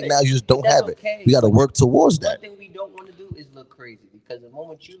 Like right now, you just don't have it. We got to work towards that. One thing we don't want to do is look crazy, because the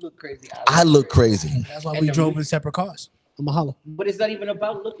moment you look crazy, I look crazy. That's why we drove in separate cars. I'm a holler. But it's not even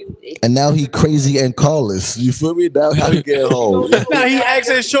about looking. And now he crazy and carless. You feel me? Now how he get home? Now he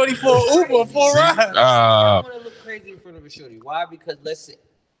asking shorty for an Uber for a ride. I don't want to look crazy in front of a shorty. Why? Because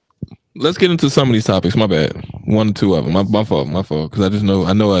let's get into some of these topics. My bad. One or two of them. My fault. Because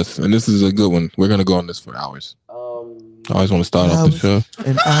I know us, and this is a good one. We're gonna go on this for hours. I always want to start off the show.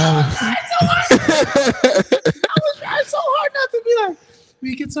 And I was trying so hard not to be like,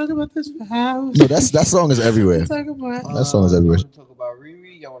 we can talk about this for hours. No, that song is everywhere. That song is everywhere. You want to talk about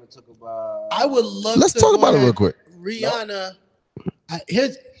Riri? Y'all want to talk about? I would love. Let's talk about it real quick. Rihanna.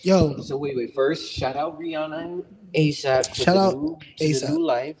 So wait. First, shout out Rihanna and ASAP. Shout out ASAP. New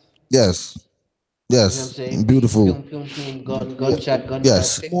life. Yes. You know what I'm saying? Beautiful. Gunshot.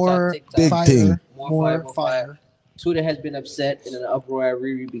 Yes. TikTok, More TikTok. Big thing. More fire. Twitter has been upset in an uproar at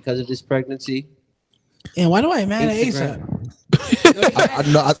Riri because of this pregnancy. And why do I mad at ASAP?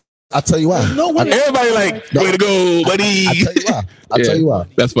 I'll tell you why. Everybody like, way to go, buddy. I'll tell you why.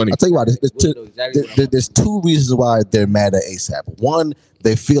 That's funny. I'll tell you why. There's two reasons why they're mad at ASAP. One,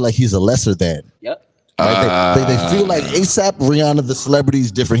 they feel like he's a lesser than. Yep. Right? They feel like ASAP, Rihanna, the celebrity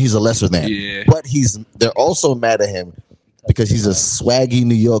is different. He's a lesser than. Yeah. But they're also mad at him Because he's a swaggy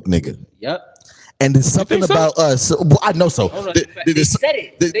New York nigga. Yep. And there's something about us. Well, I know so. They've said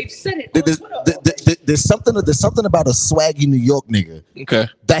it. They've said it. There's something about a swaggy New York nigga. Okay.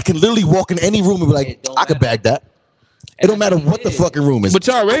 That can literally walk in any room and be like, I could bag that. It don't matter what the fucking room is. But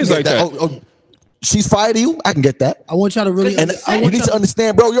y'all raised like that. Oh, she's fired to you. I can get that. I want y'all to really. And you need to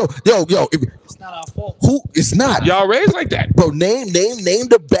understand, bro. Yo. It's not our fault. Who? It's not. Y'all raised like that, bro. Name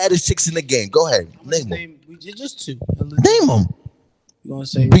the baddest chicks in the game. Go ahead. Name them. We just two. Name them. You want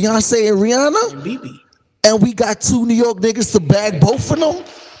to say Beyonce and Rihanna? And BB. And we got two New York niggas to bag both of them.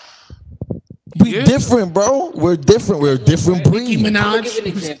 We different, bro. We're different. We're a different breed. Nicki Minaj. Give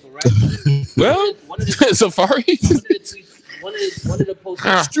an example, right? Well, Safari. One of the posts.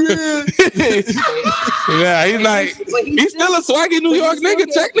 Yeah, he's like, he's still a swaggy New York nigga,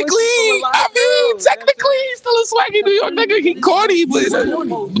 technically. I mean, technically, he's still a swaggy New York nigga. He corny, but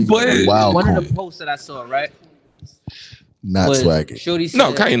wow, one of the posts that I saw, right? Not swaggy. Shorty said,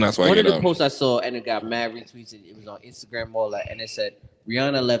 no, Kanye not swaggy. One of the posts I saw, and it got mad retweets. It was on Instagram, all that, and it said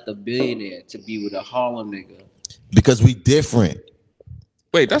Rihanna left a billionaire to be with a Harlem nigga. Because we different.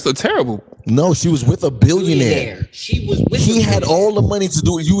 Wait, that's a terrible. No, she was with a billionaire. She was with. He had all the money to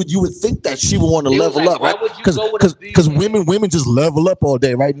do it. You would think that she would want to level up, right? Because women just level up all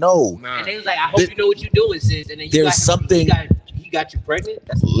day, right? No. And they was like, I hope you know what you're doing, sis. And then there's something. He got you pregnant.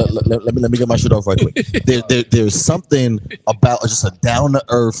 Let me get my shit off right quick. There's something about just a down to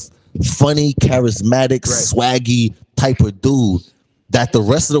earth, funny, charismatic, swaggy type of dude that the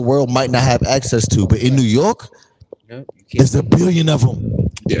rest of the world might not have access to, but in New York. There's a billion of them.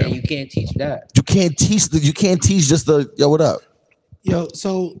 Yeah, you can't teach that. You can't teach just the yo. What up? Yo,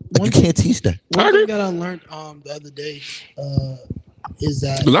 so you can't teach that. One thing that I learned the other day is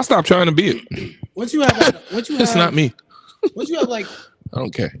that. Well, I stopped trying to be it. It's not me. Once you have like, I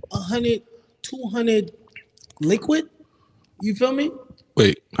don't care. 100, 200 liquid, you feel me?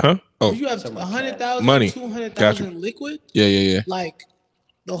 Wait, huh? Oh, you have 100,000, money, 200,000 liquid. Yeah. Like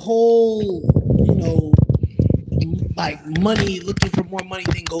the whole, like money, looking for more money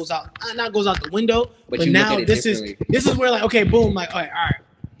thing goes out. Not goes out the window, but now this is where like, okay, boom, like, all right.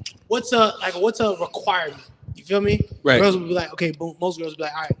 What's a requirement? You feel me? Right. Girls will be like, okay, boom. Most girls will be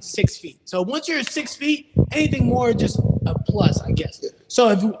like, all right, 6 feet. So once you're 6 feet, anything more just a plus, I guess. So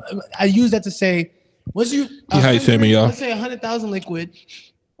if I use that to say, once you how you feel me, y'all? Let's say 100,000 liquid,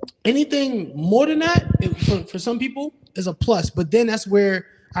 anything more than that, for some people, is a plus. But then that's where,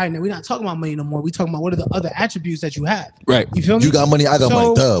 all right, now we're not talking about money no more. We're talking about what are the other attributes that you have. Right. You feel me? You got money, I got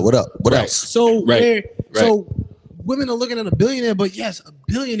money. Duh. What up? What else? So so women are looking at a billionaire, but yes, a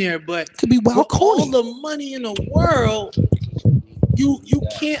billionaire, but could be wild corny. All the money in the world, you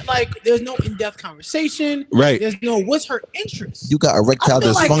can't, like, there's no in-depth conversation. Right. There's no what's her interest. You got erectile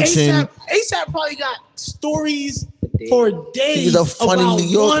dysfunction. ASAP probably got stories for days. He's a funny about New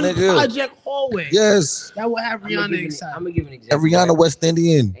York one nigga. Project hallway. Yes. That would have Rihanna excited. I'm gonna give an example. Rihanna West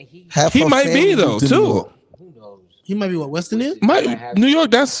Indian. He might be though too. He might be what, West Indian? New York,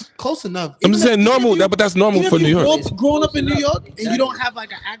 that's close enough. I'm just saying normal, but that's normal for New York. Growing up in New York and you don't have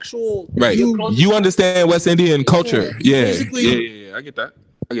like an actual You understand West Indian culture. Yeah. I get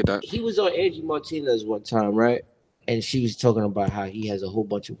that. He was on Angie Martinez one time, right? And she was talking about how he has a whole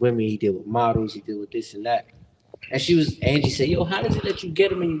bunch of women. He deal with models. He deal with this and that. And Angie said, yo, how does it that you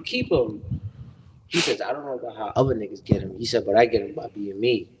get him and you keep him? He says, I don't know about how other niggas get him. He said, but I get him by being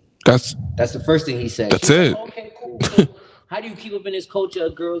me. That's the first thing he said. That's it. Like, okay, cool. So how do you keep up in this culture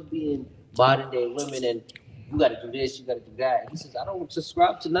of girls being modern day women and you got to do this, you got to do that? He says, I don't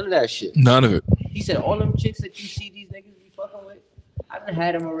subscribe to none of that shit. None of it. He said, all them chicks that you see these niggas be fucking with, I done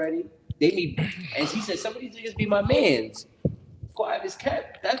had them already. And he said, some of these niggas be my mans. Quiet as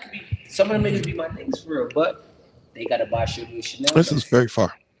kept. That could be, some of them niggas be my niggas for real, but they got to buy Shorty a Chanel This bag. is very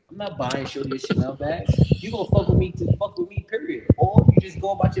far. I'm not buying Shorty a Chanel bag. You gonna fuck with me to fuck with me, period. Or you just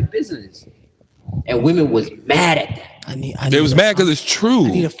go about your business. And women was mad at that. They was mad because it's true.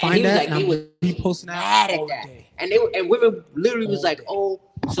 I need to find that. He was posting mad at that. And women literally was like, oh,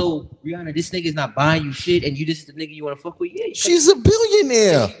 so Rihanna, this nigga's not buying you shit, and you just the nigga you want to fuck with? Yeah, she's a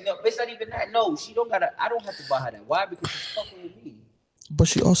billionaire. No, it's not even that. No, she don't gotta. I don't have to buy her that. Why? Because she's fucking with me. But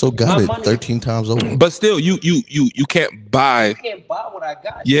she also got it 13 times over. But still, you can't buy. You can't buy what I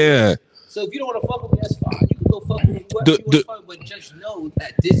got. Yeah. So if you don't want to fuck with me, that's fine. You can go fuck with whoever you want to fuck with, but just know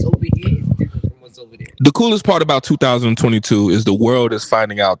that this over here is different from what's over there. The coolest part about 2022 is the world is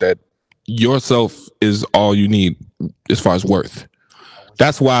finding out that yourself is all you need as far as worth.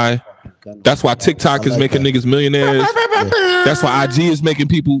 That's why TikTok is making niggas millionaires. That's why IG is making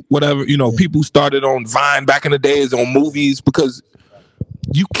people whatever. People started on Vine back in the days on movies because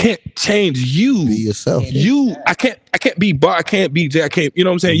you can't change you. Be yourself. I can't be Bar. I can't be Jay. I can't. You know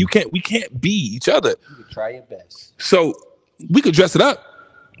what I'm saying? We can't be each other. You can try your best. So we could dress it up.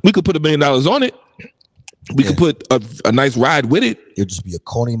 We could put $1 million on it. We could put a nice ride with it. You'll just be a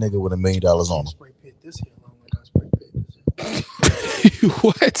corny nigga with $1 million on him. Spray paint this here long like I spray paint this here.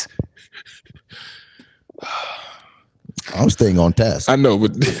 What? I'm staying on task. I know,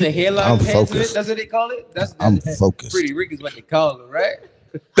 but It's a hairline I'm enhancement. focused. That's what they call it. I'm focused. Pretty Rick is what they call it, right?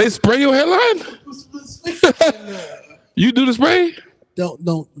 they spray your hairline. You do the spray, Don't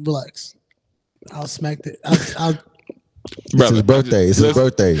relax. I'll smack it. It's his birthday. It's his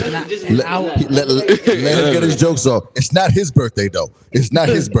birthday. Let him get his jokes off. It's not his birthday though. It's not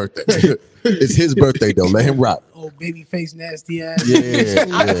his birthday. It's his birthday though. Let him rock. Oh, baby face, nasty ass. Yeah.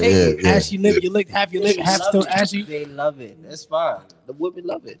 Ashy lip. You lick half your lip, half still ashy. They love it. That's fine. The women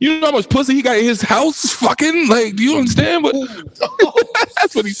love it. You know how much pussy he got in his house? Fucking like, do you understand? But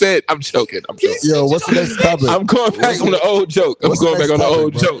that's what he said. I'm joking. Yo, what's the next topic? I'm going back on the old joke. I'm going back on the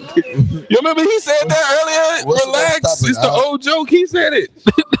old joke. You remember he said that earlier? What's the next Relax. topic, It's the old joke. He said it.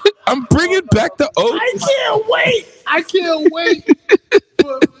 I'm bringing back the old. I can't wait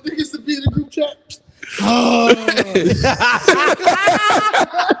for niggas to be in the group chat. Oh.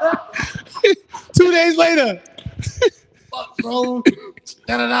 2 days later. Fuck, bro.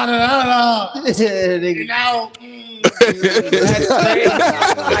 Da-da-da-da-da-da. Nigga. Now,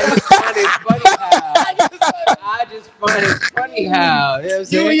 I just find it funny how. You know what I'm you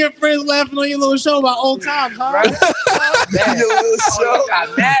saying? and your friends laughing on your little show about old times, huh? Right? You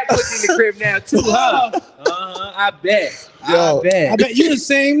got mad pussy in the crib now too, huh? I bet. Yo. I bet you the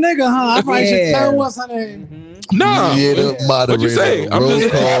same nigga, huh? I probably should tell what's her name. No. Mediator, moderator, What you say? I'm roll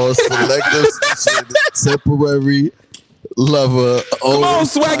just- call, selector, temporary, lover. Come on,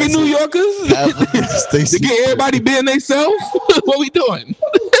 swaggy New Yorkers. Stacey. To get everybody being themselves. What we doing?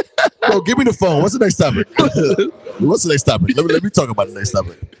 Bro, give me the phone. What's the next topic? What's the next topic? Let me talk about the next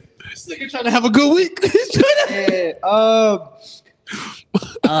topic. This nigga trying to have a good week. Let's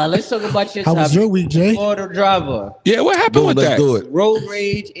talk about your How was topic. your week, Jay? Florida driver. Yeah, what happened with Let's that? do it. Road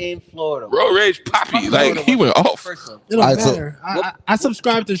rage in Florida. Road rage Poppy. Like, he went off. First of all, It don't Alright, so- matter. I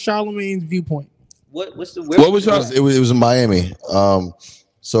subscribe to Charlemagne's viewpoint. what's the What was y'all? It was in Miami.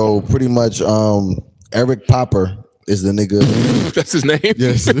 So pretty much, Eric Popper is the nigga. That's his name?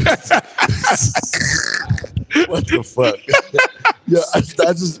 Yes. What the fuck? Yeah,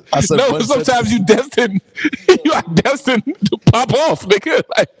 I said No, one sometimes sentence. you are destined to pop off, nigga.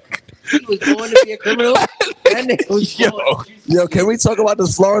 Like, he was born to be a criminal? That nigga was yo, born. Yo, can we talk about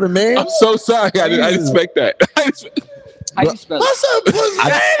this Florida man? I'm so sorry. I didn't expect that. How you spell it? What's up, pussy?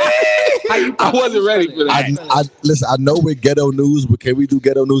 How you I wasn't ready for that. Listen, I know we're ghetto news, but can we do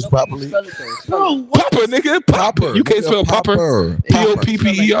ghetto news properly? Spell it though. Bro, what? Popper, nigga. Popper. You can't spell Popper. Popper.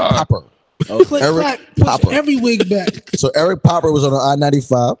 Popper. Click Eric clack, push Popper. every wig back. So Eric Popper was on the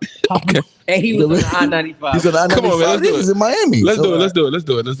I-95. And he was on the I-95. He's on the I-95. Come on, man, let's do He's it. in Miami. Let's So, do it. Let's do it. Let's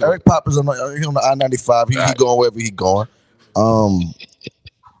do it. Let's do it. Eric Popper's on the I-95. He going wherever he going.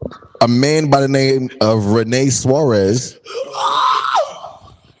 A man by the name of Renee Suarez.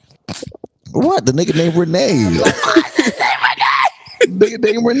 What? The nigga named Renee. Nigga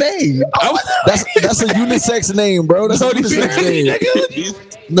named Renee. That's a unisex name, bro. That's a unisex name.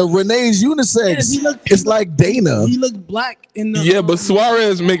 No, Renee's unisex. Yes, he look- It's like Dana. He looked black in the. Yeah, but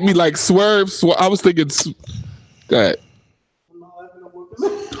Suarez make me like swerve. I was thinking. Go ahead.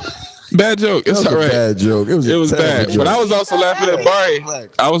 Bad joke. It's That was all a right. bad joke. It was bad. joke. But I was also laughing at Barry.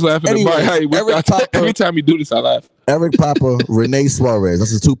 I was laughing Anyway, at Barry. Hey, Eric Popper- every time you do this, I laugh. Eric Popper, Renee Suarez.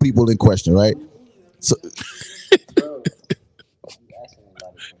 That's the two people in question, right? So,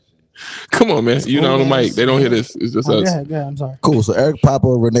 Come on, man. You're not on the mic. They don't hear this. It's just Oh, us. go ahead, I'm sorry. cool. So Eric Popper,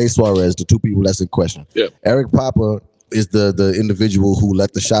 Renee Suarez, the two people that's in question. Yeah. Eric Popper is the individual who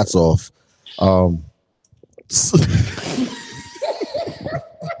let the shots off.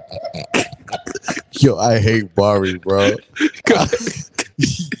 Yo, I hate Barry, bro.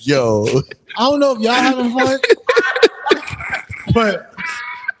 Yo, I don't know if y'all having fun, but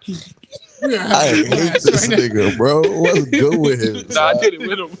we are I having hate this nigga, bro. What's good with him? Nah, I did it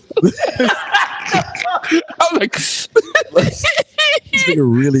with him. I'm like, This nigga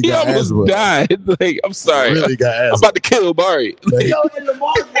really he got almost asthma. died. Like, I'm sorry. Really got I'm asthma. about to kill Barry. Like, Yo, and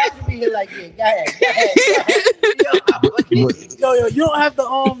Lamar watching me here like, yeah, go ahead. Yo, you don't have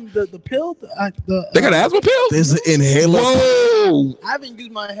the pill. They got an asthma pill? there's an inhaler. Whoa. I haven't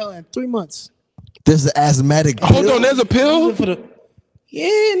used my inhaler in 3 months. There's an asthmatic pill. Hold on, there's a pill? Yeah,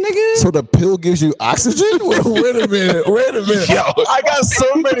 nigga. So the pill gives you oxygen? Wait a minute. Yo. I got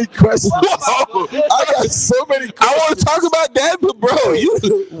so many questions. Whoa. I got so many I questions. want to talk about that, but bro, you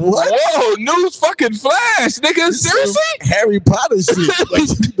What? was fucking Flash, nigga. Seriously? Harry Potter shit. Like,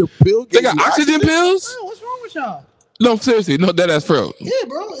 the pill They got oxygen pills? Oh, what's wrong with y'all? No, seriously. No, that's for real. Yeah,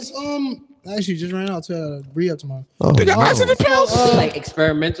 bro. It's actually just ran out to re-up tomorrow. Oh, They got oxygen pills? Like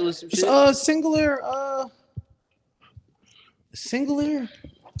experimental or some shit. It's singular.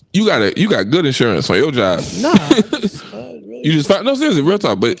 You got good insurance on your job. Nah. Really. You just found no seriously, real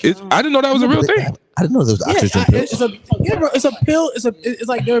talk. But I didn't know that was a real thing. I didn't know there was oxygen pills. Bro. It's a pill. It's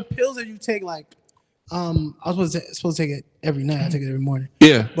like there are pills that you take. Like, I was supposed to take it every night. I take it every morning.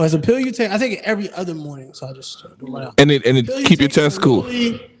 Yeah. But it's a pill you take. I take it every other morning, so I just do it right now. And it keep your chest cool.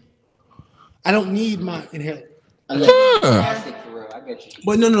 I don't need my inhaler. Plastic for real. I get you.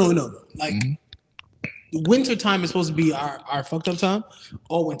 But no. Like winter time is supposed to be our fucked up time.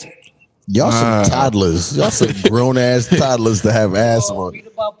 All winter. Y'all some toddlers. Y'all some grown ass toddlers that have asthma.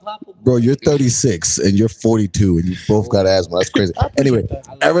 Bro, you're 36 and you're 42 and you both got asthma. That's crazy. Anyway,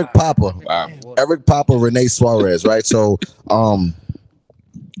 Eric Papa, Renee Suarez, right? So,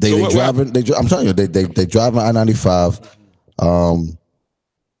 they driving. I'm telling you, they driving I-95.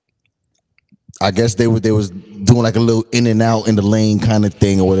 I guess they was doing like a little in and out in the lane kind of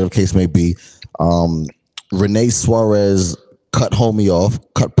thing or whatever the case may be. Renee Suarez cut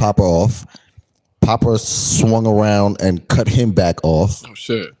Papa off. Papa swung around and cut him back off. Oh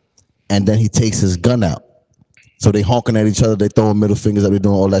shit. And then he takes his gun out. So they honking at each other, they throwing middle fingers, they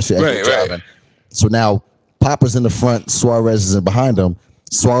doing all that shit. Right. So now Papa's in the front, Suarez is behind him.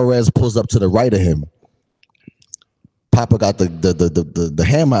 Suarez pulls up to the right of him. Papa got the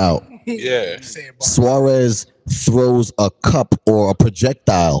hammer out. Yeah. Suarez throws a cup or a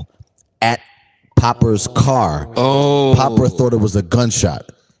projectile at Papa's car. Oh. Papa thought it was a gunshot.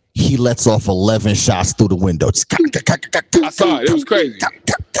 He lets off 11 shots through the window. I saw it. It was crazy.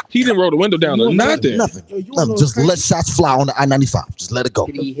 He didn't roll the window down or nothing. Nothing. Just let shots fly on the I-95. Just let it go.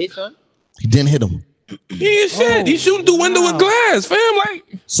 Did he hit son? He didn't hit him. He ain't shit. He shooting through window with glass, fam. Like,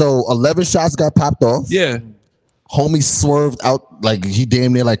 so 11 shots got popped off. yeah. Homie swerved out like he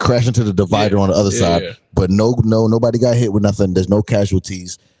damn near like crashed into the divider on the other side. Yeah. But nobody got hit with nothing. There's no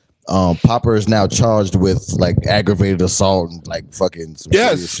casualties. Papa is now charged with like aggravated assault and like fucking some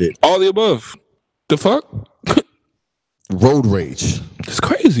serious shit. All the above. The fuck? Road rage. It's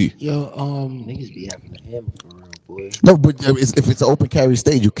crazy. Yo, Niggas be having a hammer for real, boy. No, but if it's an open carry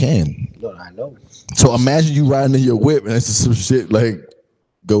state, you can. No, I know. So imagine you riding in your whip and it's just some shit like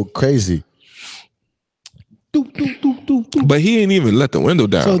go crazy. But he ain't even let the window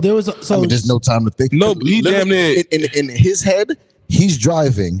down. so there was I mean, there's no time to think. No, he damn near. In his head, he's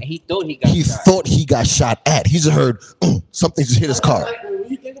driving. And he thought he got shot. Thought he got shot at. He just heard something just hit his car. When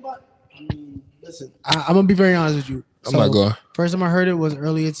you think about it, listen, I'm gonna be very honest with you. I'm not going. First time I heard it was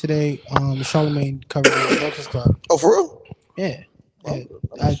earlier today. Charlemagne covered it at Breakfast Club. Oh, for real? Yeah.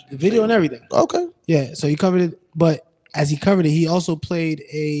 The video and everything. Okay. Yeah, so he covered it, but as he covered it, he also played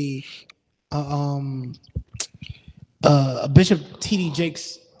a Bishop T.D.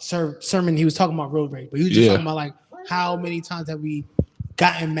 Jakes sermon. He was talking about road rage, but he was just talking about like how many times have we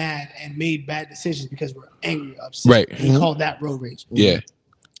gotten mad and made bad decisions because we're angry, upset. Right. He called that road rage. Yeah.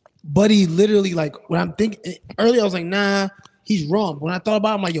 But he literally, like, when I'm thinking earlier, I was like, nah, he's wrong. But when I thought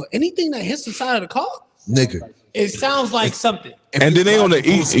about it, I'm like, yo, anything that hits the side of the car, Nigga. it sounds like something. And then they on the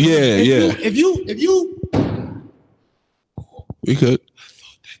east. Yeah. If you We could.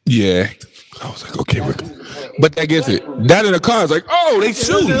 Yeah. I was like, okay, but that gets it. That in the car is like, oh, they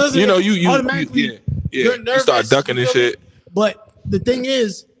shoot. Listen, you know, you automatically, you're nervous, you start ducking and shit. But the thing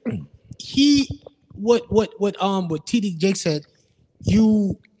is, what TD Jake said,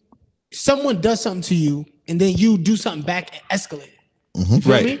 someone does something to you and then you do something back and escalate it. Mm-hmm. You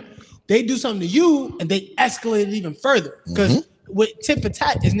feel Right. me? They do something to you and they escalate it even further. Because with tit for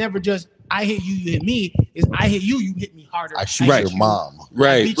tat, it's never just I hit you, you hit me. It's I hit you, you hit me harder. I shoot Right. your mom.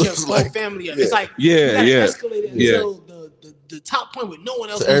 Right. Beat your whole family up. It's like Yeah, you gotta yeah. escalate it until the top point with no one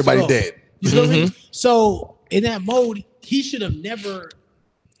else. So wants to everybody go. dead. You feel me? So in that mode, he should have never.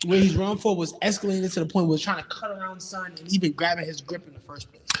 Where he's wrong for was escalating to the point where he's trying to cut around son and even grabbing his grip in the first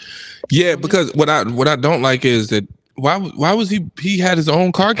place. Yeah, because what I don't like is that why was he had his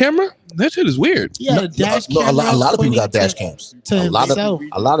own car camera? That shit is weird. Yeah, a dash No, a camera lot of people got pointing dash to cams. to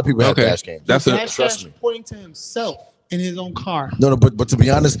A lot of people have Okay. dash cams. That's a dash trust cam me. pointing to himself in his own car. No, but to be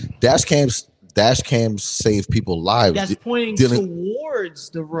honest, dash cams save people's lives. That's pointing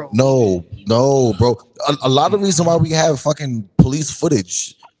towards the road. No, bro. A lot of the reason why we have fucking police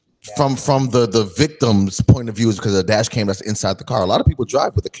footage from the victim's point of view is because of the dash cam that's inside the car. A lot of people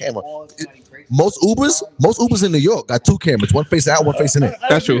drive with a camera. Most Ubers in New York got two cameras, one facing out, one facing in.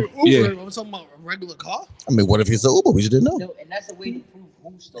 That's true. Uber, Yeah. I'm talking about regular car? I mean, what if it's an Uber? We just didn't know. No, and that's the way to prove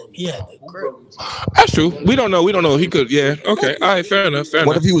who stole it. Yeah, That's true. We don't know. He could. Yeah. Okay. All right. Fair enough.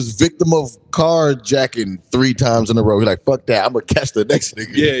 What if he was victim of carjacking 3 times in a row? He's like, fuck that. I'm gonna catch the next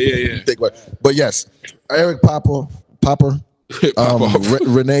nigga. Yeah. But yes, Eric Popper.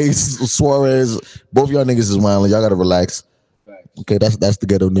 Renee Suarez, both y'all niggas is wilding. Y'all gotta relax. Okay, that's the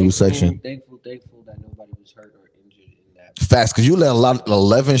ghetto news section. Thankful that nobody was hurt or injured in that. Fast, because you let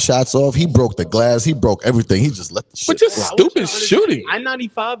 11 shots off. He broke the glass. He broke everything. He just let the shit. But just stupid shooting.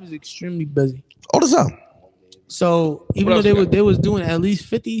 I-95 is extremely busy all the time. So even though they was doing at least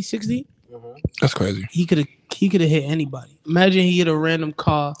 50, 60, that's crazy. He could have hit anybody. Imagine he hit a random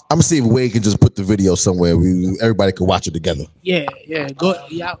car. I'm gonna see if Wade can just put the video somewhere. Everybody can watch it together. Yeah.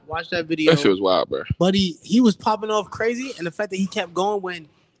 Watch that video. That shit was wild, bro. But he was popping off crazy, and the fact that he kept going when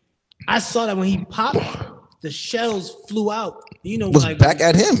I saw that when he popped, the shells flew out. You know, was like, back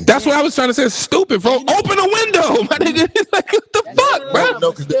at him. That's what I was trying to say. It's stupid, bro. Open the window, my nigga. Like, what the fuck, bro?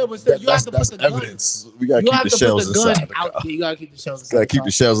 No, because that's evidence. We gotta keep the shells inside the car. You gotta keep the shells inside. Gotta keep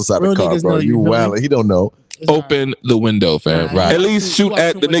the shells inside the car, bro. You wild. He don't know. Open the window, fam. Right. At least shoot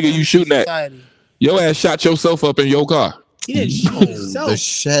at the nigga you shooting at. Your ass shot yourself up in your car. He didn't shoot himself. The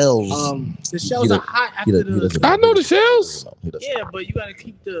shells. The shells are hot after the. I know the shells. Yeah, but you gotta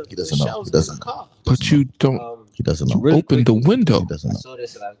keep the shells in the car. But you don't. He doesn't know. Really open the window. I saw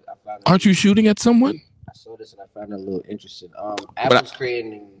this and I found. Aren't you shooting at someone? I saw this and I found it a little interesting. Apple's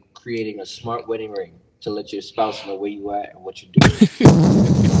creating a smart wedding ring to let your spouse know where you at and what you're doing.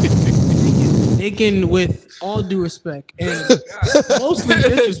 They can, with all due respect and mostly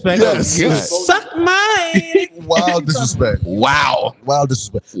disrespect, suck mine. Wild disrespect. Wild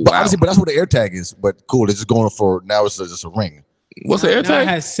disrespect. But honestly, that's what the AirTag is. But cool, they're just going for now. It's just a ring. What's the AirTag? It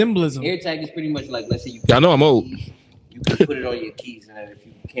has symbolism. AirTag is pretty much like, let's say you. Yeah, I know I'm old. You can put it on your keys, and if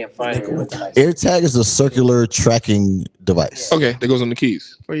you can't find it, AirTag is a circular tracking device. Okay, that goes on the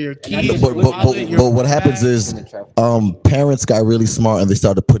keys. For your keys. But what happens is, parents got really smart and they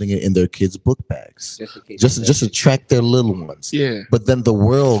started putting it in their kids' book bags, just to track their little ones. Yeah. But then the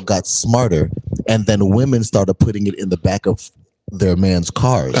world got smarter, and then women started putting it in the back of their man's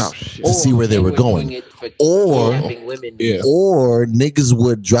cars to see where they were going. Or niggas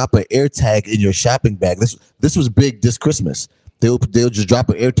would drop an AirTag in your shopping bag. This was big this Christmas. They'll just drop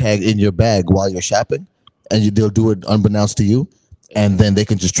an AirTag in your bag while you're shopping, and they'll do it unbeknownst to you, and then they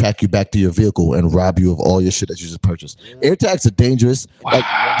can just track you back to your vehicle and rob you of all your shit that you just purchased. AirTags are dangerous. Wow.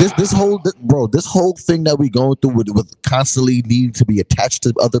 Like this whole thing that we going through with constantly needing to be attached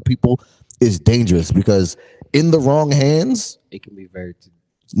to other people is dangerous, because in the wrong hands, it can be very.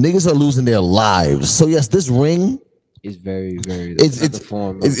 Niggas are losing their lives. So yes, this ring is very, very. It's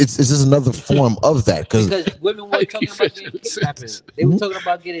just another form of that, because women were talking about getting kidnapped. They were talking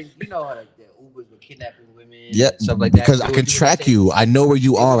about getting, the Ubers were kidnapping women. Yeah, and stuff like that. Because I can track you. I know where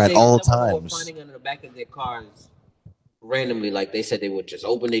you are at all times. Finding under the back of their cars randomly, like they said, they would just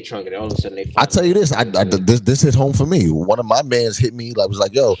open their trunk and all of a sudden they. I tell you this, this hit home for me. One of my mans hit me, was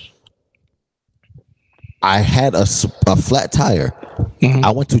like, yo. I had a flat tire. Mm-hmm.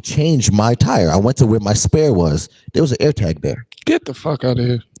 I went to change my tire. I went to where my spare was. There was an AirTag there. Get the fuck out of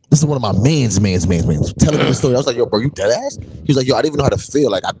here. This is one of my mans telling me the story. I was like, yo, bro, you dead ass? He was like, yo, I didn't even know how to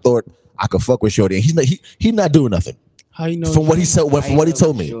feel. Like, I thought I could fuck with Shorty. And he's not doing nothing. How you know? From what he said, from what he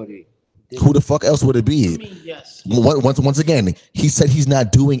told me. Who the fuck else would it be? I mean, yes. Once again, he said he's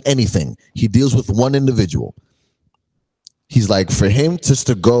not doing anything. He deals with one individual. He's like, for him just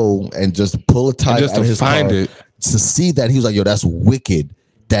to go and just pull a tire out of his car, to see that, he was like, yo, that's wicked.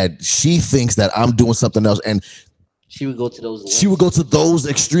 That she thinks that I'm doing something else, and she would go to those. She would go to those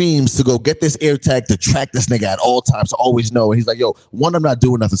extremes to go get this AirTag to track this nigga at all times, to always know. And he's like, yo, one, I'm not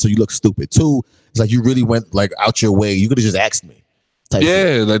doing nothing, so you look stupid. Two, it's like you really went like out your way. You could have just asked me.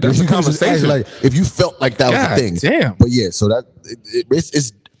 Yeah, like that's a conversation. Like if you felt like that was the thing. Damn. But yeah, so that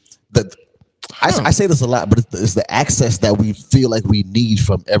it's the. I say this a lot, but it's the access that we feel like we need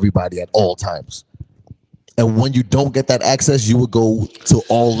from everybody at all times. And when you don't get that access, you will go to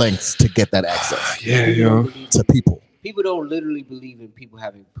all lengths to get that access. To people. People don't literally believe in people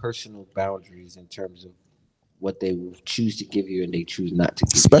having personal boundaries in terms of what they will choose to give you and they choose not to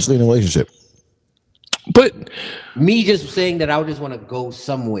give especially in a relationship. But me just saying that I would just want to go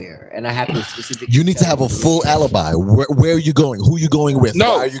somewhere and I have to specifically. You need to have a full alibi. Where are you going? Who are you going with?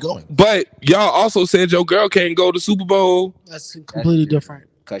 No, why are you going? But y'all also said your girl can't go to Super Bowl. That's completely different.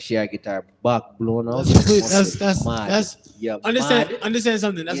 Cause she had to get that back blown off. Understand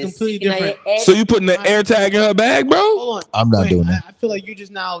something. That's completely different. So you putting the air tag in her bag, bro? Hold on. I'm not doing that. I feel like you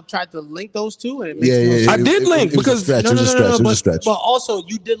just now tried to link those two, and it makes no sense. I did link because it was a stretch. But also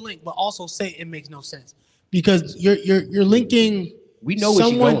you did link, but also say it makes no sense because you're linking. We know where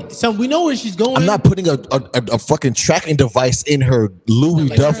she's going. So we know where she's going. I'm not putting a fucking tracking device in her Louis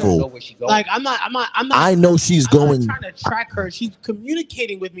duffel. Like I'm not. I know she's going. I'm not trying to track her. She's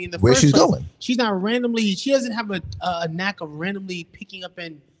communicating with me in the where first she's place. going. She's not randomly. She doesn't have a knack of randomly picking up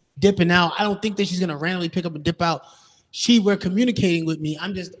and dipping out. I don't think that she's gonna randomly pick up and dip out. We're communicating with me.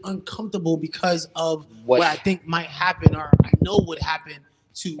 I'm just uncomfortable because of what I think might happen, or I know would happen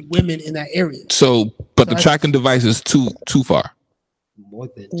to women in that area. So, but the tracking device is too far. More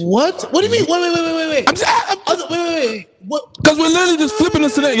than what? What do you mean? Wait. Wait. What? Because we're literally just flipping the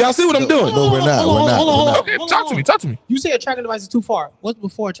scenario. Y'all see what I'm doing? No, we're not. Hold on. Okay, talk to me. You say a tracking device is too far. What's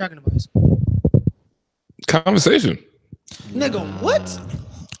before a tracking device? Conversation. Nigga, what?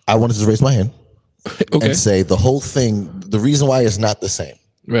 I wanted to raise my hand and say the whole thing. The reason why it's not the same.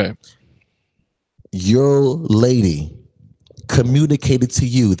 Right. Your lady communicated to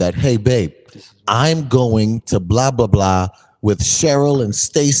you that, hey, babe, I'm going to blah blah blah with Cheryl and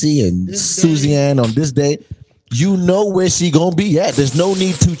Stacy and Suzanne on this day. You know where she gonna be at. There's no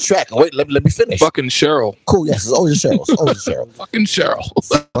need to track. Wait, let me finish. Fucking Cheryl. Cool. Yes, it's always Cheryl. Fucking Cheryl.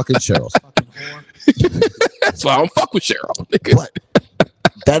 Fucking Cheryl. That's why I don't fuck with Cheryl. But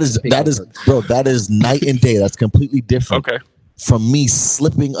that is, bro. That is night and day. That's completely different. Okay. From me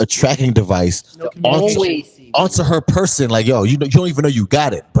slipping a tracking device onto her person, like, yo, you don't even know you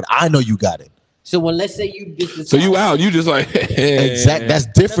got it, but I know you got it. So when let's say you just so you out, you just like exact. That's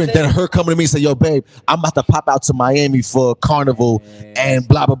different than her coming to me and say, "Yo, babe, I'm about to pop out to Miami for carnival and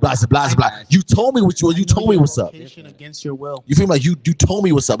blah blah blah blah blah." You told me what you told me what's up. Against your will. You feel like you told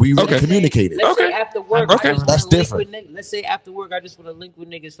me what's up. We already communicated. Let's say after work, that's different. Let's say after work, I just want to link with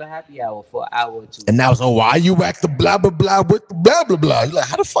niggas for happy hour for an hour or two. And now it's why you whack the blah blah blah with the blah blah blah. You're like,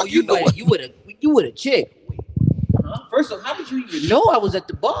 how the fuck you know? You with a chick. First of all, how did you even know I was at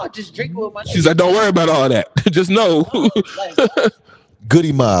the bar just drinking with my She's like, don't worry about all that. Just know.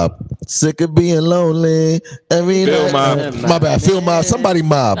 Goody Mob. Sick of being lonely. Every Phil night. Mob. My bad. Phil Mob. Somebody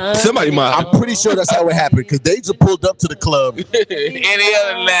mob. Somebody mob. I'm pretty sure that's how it happened because they just pulled up to the club. Any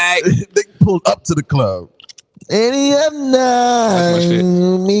other night. They pulled up to the club. Any other night.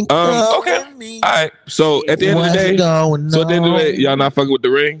 Okay. All right. So at the end of the day, y'all not fucking with the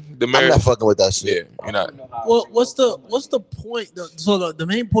ring? The marriage? I'm not fucking with that shit. Yeah, you're not. Well, what's the point? So the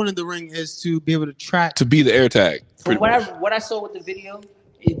main point of the ring is to be able to track. To be the air tag. From what I saw with the video,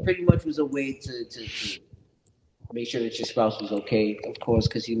 it pretty much was a way to make sure that your spouse was okay, of course,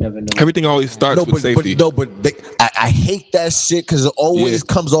 because you never know. Everything always starts with safety. I hate that shit because it always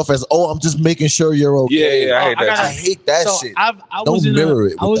comes off as, I'm just making sure you're okay. Yeah, I hate that shit. I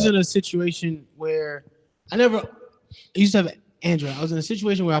was in a situation where I used to have an Android. I was in a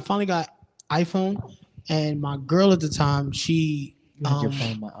situation where I finally got iPhone, and my girl at the time, she wanted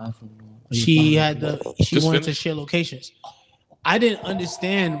to share locations. I didn't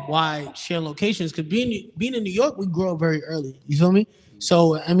understand why sharing locations, because being in New York, we grow up very early. You feel me?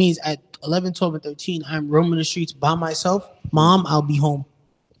 So that means at 11, 12, and 13, I'm roaming the streets by myself. Mom, I'll be home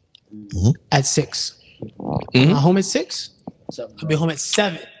at 6. I'm home at 6. I'll be home at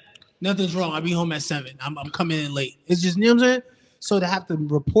 7. Nothing's wrong. I'll be home at 7. I'm coming in late. It's just, you know what I'm saying? So to have to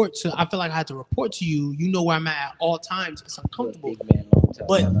report to, I feel like I had to report to you. You know where I'm at all times. It's uncomfortable.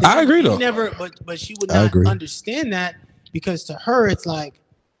 But I agree though. But she would not understand that. Because to her, it's like,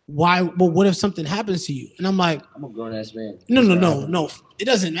 why? Well, what if something happens to you? And I'm like, I'm a grown ass man. No. It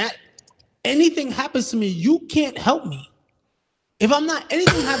doesn't matter. Anything happens to me, you can't help me.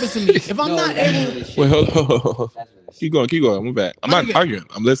 Anything happens to me, if I'm not able. Wait, hold on. Keep going. I'm back. I'm not arguing.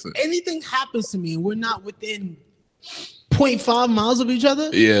 I'm listening. Anything happens to me, and we're not within 0.5 miles of each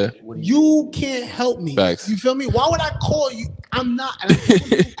other. Yeah. You can't help me. Facts. You feel me? Why would I call you? I'm not. And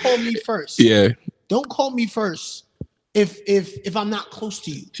I call me first. Yeah. Don't call me first. If I'm not close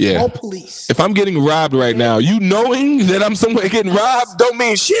to you, call police. If I'm getting robbed right now, you knowing that I'm somewhere getting robbed don't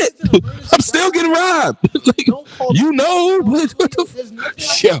mean shit. I'm still getting robbed. Like, you know, what the fuck? You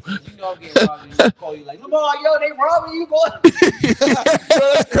know I'm getting robbed. And call you like, Lamar, yo, they robbing you, boy.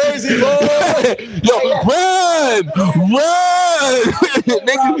 That's crazy, boy. Yo, run.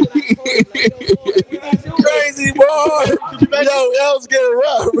 Crazy, boy. Yo, L's getting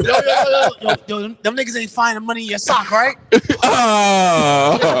robbed. Yo, them niggas ain't finding money in your sock, right?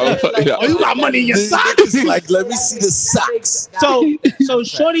 Oh, Oh, you got money in your socks? It's like, let me see the socks. So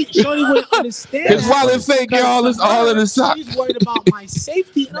Shorty wouldn't understand. His wallet fake, y'all. It's all in the sock. She's worried about my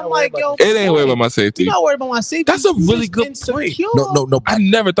safety, and I'm like, yo, It ain't worried about my safety. You're not worried about my safety. That's a You really just good insecure. point. No. I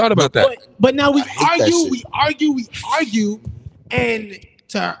never thought about that. But now we I hate that argue, and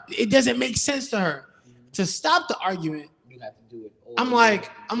it doesn't make sense to her to stop the argument. You have to do it. I'm like,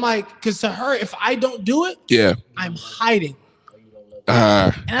 because to her, if I don't do it, Yeah. I'm hiding.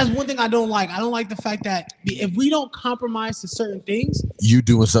 Uh, And that's one thing I don't like. I don't like the fact that if we don't compromise to certain things, You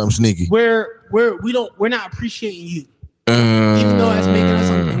doing something sneaky. we're not appreciating you, even though that's making us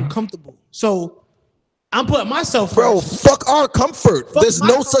uncomfortable. So I'm putting myself Bro, first. fuck our comfort. Fuck There's my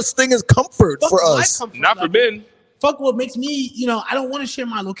no comfort. such thing as comfort Fuck for my us. comfort not for level. men. Fuck what makes me, I don't want to share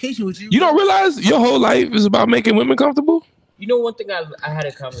my location with you. You don't realize your whole life is about making women comfortable? You know, one thing I had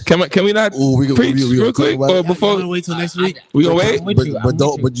a conversation. Can we not Ooh, we preach gonna real talk quick? about Or it? before I'm gonna wait till next week. we gonna wait?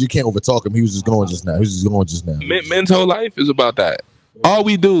 But you can't overtalk him. He was just going just now. Men's whole life is about that. All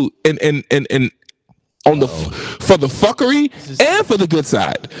we do and on the for the fuckery and for the good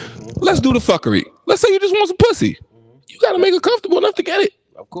side. Let's do the fuckery. Let's say you just want some pussy. You gotta make her comfortable enough to get it.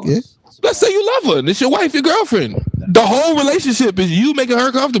 Of course. Yeah. Let's say you love her and it's your wife, your girlfriend. The whole relationship is you making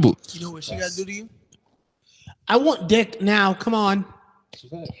her comfortable. You know what she gotta do to you? I want dick now. Come on.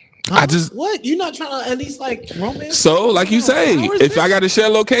 I just What? You're not trying to at least like romance? so like you say, if I gotta share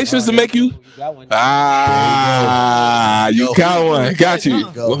locations to make you You got one. you got one. Got you.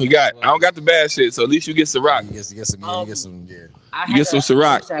 Go. What we got? I don't got the bad shit, so at least you get some rock. You get some. You get some Ciroc.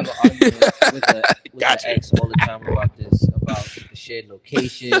 I used to have an argument with an ex all the time about this, about the shared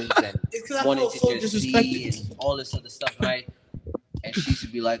locations and It's 'cause I wanting feel to so just see disrespected. and all this other stuff, right? And she used to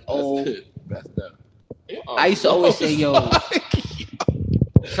be like, "Oh," I used to always say, "Yo,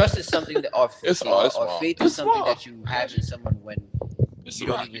 trust is something that, or faith is something that you have in someone when you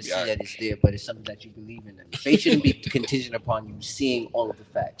don't even see that it's there, but it's something that you believe in. And faith shouldn't be contingent upon you seeing all of the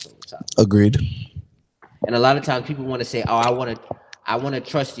facts all the time." Agreed. And a lot of times people want to say, "Oh, I want to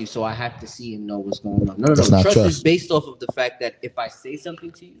trust you, so I have to see and know what's going on." No. That's not Trust trust. is based off of the fact that if I say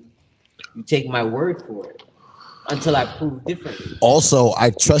something to you, you take my word for it until I prove differently. Also,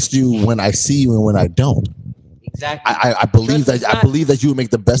 I trust you when I see you and when I don't. Exactly. I believe Trust is that. I not- believe that you will make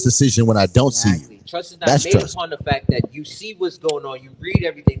the best decision when I don't see you. Exactly. Trust is not That's made trust. upon the fact that you see what's going on, you read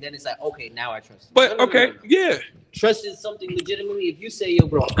everything, then it's like, okay, now I trust you. But No. okay, yeah. Trust is something legitimately. If you say, "Yo,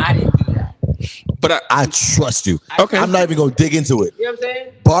 bro, I didn't do that," But I trust you. Okay. I'm not even gonna dig into it. you know what I'm saying?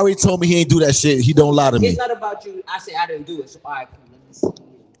 Bari told me he ain't do that shit. He don't lie to me. It's not about you. I say I didn't do it, so all right, cool. Let me see.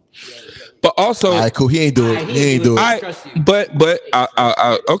 but also All right, cool. He ain't do it. He ain't do it. I trust you. but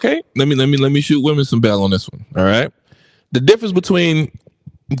okay. Let me shoot women some bell on this one. All right. The difference between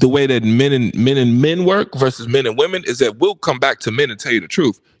the way that men and men work versus men and women is that we'll come back to men and tell you the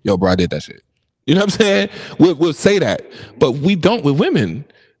truth. Yo, bro, I did that shit. You know what I'm saying? We'll say that, but we don't with women.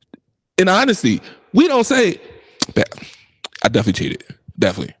 In honesty, we don't say, "I definitely cheated."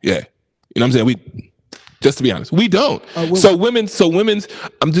 Definitely, yeah. You know what I'm saying? We, just to be honest, we don't. So women's.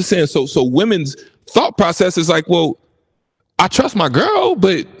 I'm just saying. So women's thought process is like, well, I trust my girl,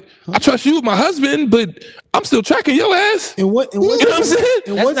 but I trust you, my husband, but I'm still tracking your ass. And what? And You know what I'm saying?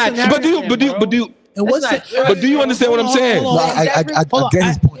 And what That's not scenario? But do you? And what's That's the- not- But do you understand what I'm saying? Hold No, on. I get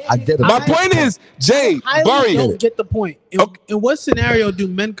his point. I get it. My point is, Jay, I Bari, don't get the point. In, Okay. in what scenario do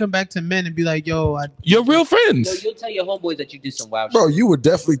men come back to men and be like, "Yo, you're real Yo, friends. you'll tell your homeboys that you did some wild Bro, shit. you would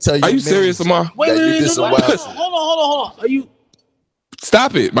definitely tell you. Are you serious, Amar? wait, That you wait, did wait, some no, wild no, shit. hold on. Are you?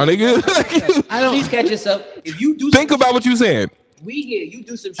 Stop it, my nigga. I don't. Please catch yourself. If you do Think some about shit, what you're saying. we hear you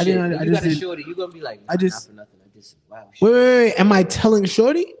do some I shit, didn't- and I you just got a did- shorty, you're gonna be like, I just- not for nothing. I did some wild shit. Wait. Am I telling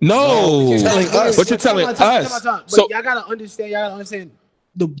Shorty? No, you're telling us. But you're telling us. But So y'all gotta understand.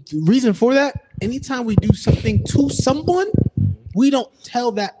 The reason for that. Anytime we do something to someone, we don't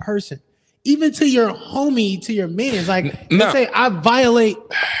tell that person. Even to your homie, to your man. Like, Nah. let's say I violate,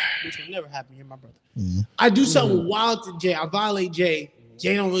 which will never happen. You're my brother. Mhm. I do something wild to Jay. I violate Jay.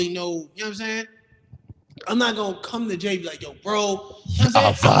 Jay don't really know. You know what I'm saying? I'm not gonna come to Jay and be like, "Yo, bro." You know what I'm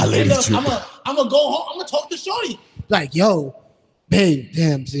I violated you. I'm gonna go home. I'm gonna talk to Shorty. Like, "Yo, babe,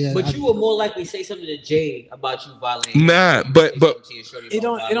 damn." Yeah, But you will more likely say something to Jay about you violating. Nah, but to your shorty It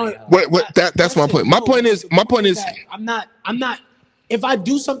about don't- it don't- violating her. that's my point. My point is that I'm not. If I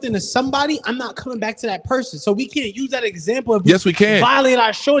do something to somebody, I'm not coming back to that person. So we can't use that example. If Yes, we can. violate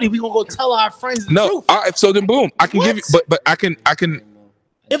our Shorty, we gonna go tell our friends the no. truth. All right, so then boom, I can give you, but I can.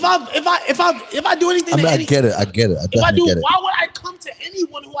 If I do anything, I mean, to I any, get it. I get it. I if I definitely do, get it. why would I come to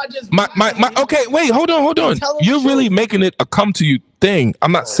anyone who I just My. Okay, wait, hold on. Tell them You're the really truth. making it a come to you thing.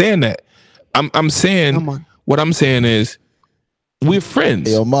 I'm not saying that. I'm saying Come on. what I'm saying is we're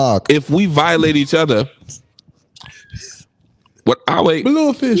friends. Yo, Mark. If we violate each other, what I wait.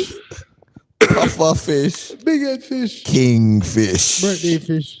 Little fish, Puffer fish, big head fish, kingfish, birthday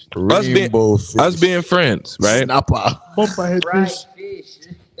fish, rainbow fish, Us being friends, right? snapper. bumper head fish,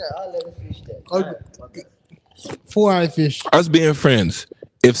 I'll let a fish that. 4-eyed fish. Us being friends.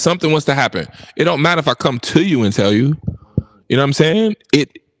 If something was to happen, it don't matter if I come to you and tell you. You know what I'm saying?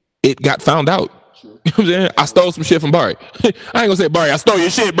 It got found out. You know what I'm saying? I stole some shit from Barry. I ain't gonna say, Barry, I stole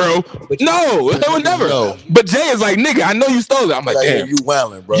your shit, bro. No, it would never. No. But Jay is like, nigga, I know you stole it. I'm like, damn. You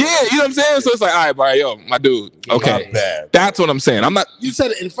wildin', bro. Yeah, you know what I'm saying? So it's like, all right, Barry, yo, my dude. Okay. My bad. That's what I'm saying. I'm not. You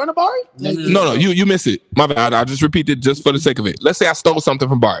said it in front of Barry? No, you miss it. My bad. I just repeat it just for the sake of it. Let's say I stole something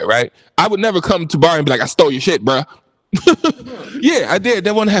from Barry, right? I would never come to Barry and be like, I stole your shit, bro. Yeah, I did.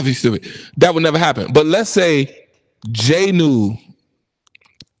 That wouldn't happen, stupid. That would never happen. But let's say Jay knew.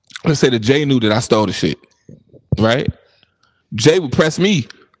 Let's say that Jay knew that I stole the shit, right? Jay would press me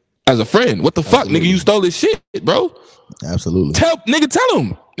as a friend. What the fuck, nigga? You stole this shit, bro. Absolutely. Tell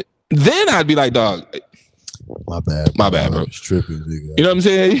him. Then I'd be like, dog. My bad, bro. Tripping, nigga. You know what I'm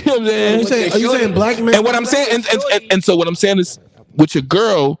saying? You know what I'm saying? Are you saying black man? And what I'm saying, and so what I'm saying is, with your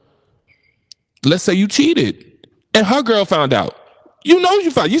girl, let's say you cheated, and her girl found out. You know you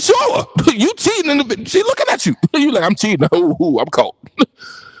found. You saw her. You cheating, and she looking at you. You like, I'm cheating. Ooh, I'm cold.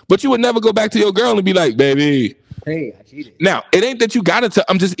 But you would never go back to your girl and be like, baby, hey, I cheated. Now, it ain't that you got to.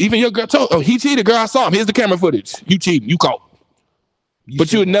 I'm just, even your girl told, oh, he cheated, girl, I saw him. Here's the camera footage. You cheating. You caught.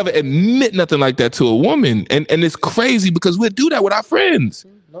 But you would never admit nothing like that to a woman. And it's crazy because we'll do that with our friends.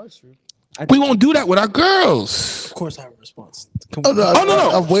 No, it's true. We won't do that with our girls. Of course I have a response. Oh,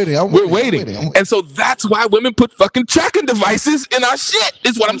 no. I'm waiting. We're waiting. And so that's why women put fucking tracking devices in our shit,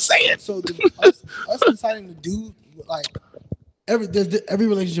 is what I'm saying. So us deciding to do, like, every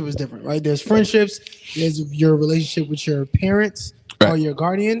relationship is different, right? There's friendships, there's your relationship with your parents or your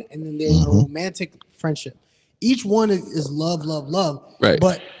guardian, and then there's a romantic friendship. Each one is love. Right.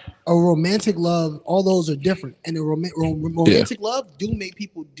 But a romantic love, all those are different. And a romantic love do make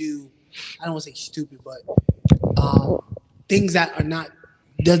people do, I don't want to say stupid, but things that are not,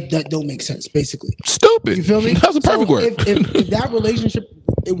 that don't make sense, basically. Stupid. You feel me? That's a perfect word. If that relationship,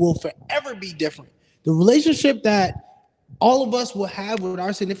 it will forever be different. The relationship that all of us will have with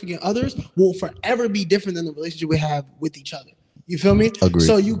our significant others will forever be different than the relationship we have with each other. You feel me? Agreed.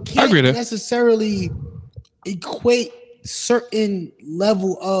 So you can't necessarily equate certain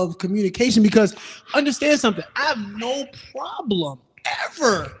level of communication, because understand something. I have no problem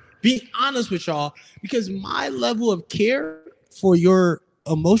ever being honest with y'all, because my level of care for your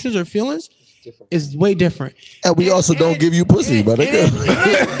emotions or feelings is way different. And we also don't give you pussy, but we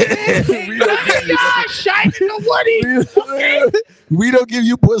don't give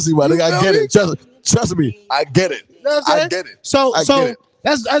you pussy, but I get it. Trust me, I get it. You know what I'm saying? I get it. So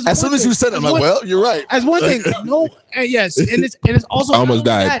that's as soon as you said it, I'm like, well, you're right. As one thing, no, yes, and it's also almost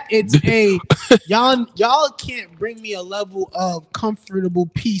died. that it's a y'all can't bring me a level of comfortable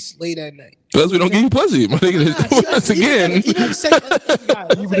peace late at night. Plus, we don't give you pussy. My nigga, once again.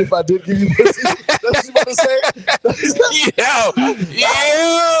 Even if I did give you pussy, that's what you about to say?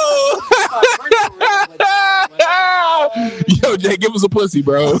 Yo, Jay, give us a pussy,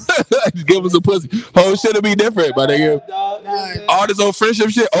 bro. Give us a pussy. Whole shit'll be different, my nigga. All this old friendship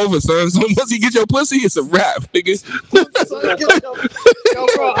shit over, son. So once you get your pussy, it's a wrap, nigga.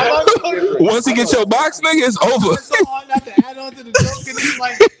 Once you get your box, nigga, it's over. It's so hard not to add on to the joke, and it's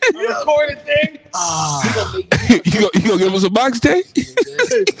like a recorded thing. You gonna give us a box, Jay?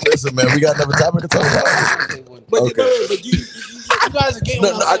 Listen, man, we got another topic to talk about. But you guys are getting.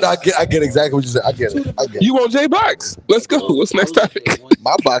 I get exactly what you said. I get it. You want J box? Let's go. What's next topic?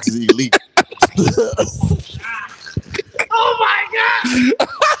 My box is elite. Oh my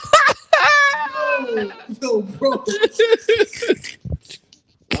god! Yo, bro.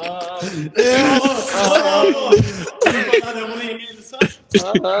 Don't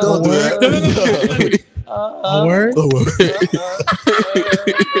do that. Word?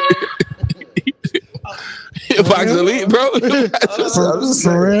 Your box elite, bro.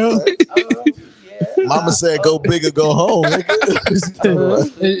 For real? Mama said, "Go big or go home."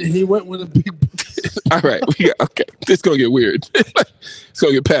 He went with a big. All right, okay. It's gonna get weird. It's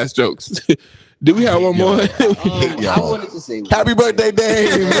gonna get past jokes. Do we have one more? I wanted to say happy birthday,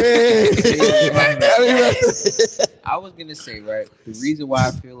 Dave. I was gonna say, right, the reason why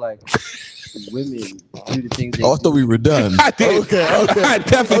I feel like women do the things they I thought we were done. I did. Okay. I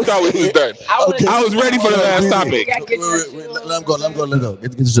definitely thought we was done. I was ready for the last topic. Let him go.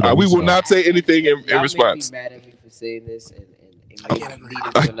 Get the shit We will not say anything in response. Be mad at me for saying this, and I can't agree. Lead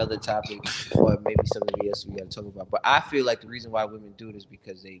into another topic, or maybe something else we got to talk about. But I feel like the reason why women do it is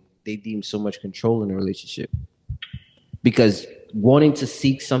because they deem so much control in a relationship. Because wanting to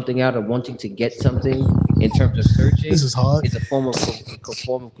seek something out or wanting to get something in terms of searching This is hard. is a form of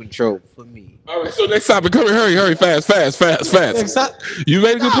control for me. All right, so next topic. Come here, hurry, fast. You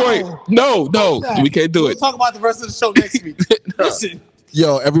made a good point. No, we can't do We'll it. talk about the rest of the show next week. Listen.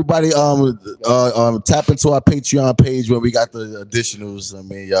 Yo, everybody, tap into our Patreon page where we got the additionals. I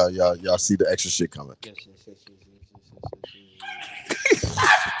mean, y'all see the extra shit coming. Yes.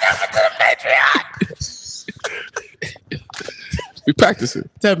 We practice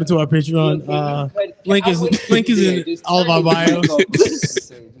it. Tap into our Patreon. Link is in all of our bios.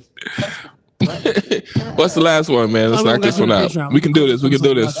 What's the last one, man? Let's knock this one out. We can do this.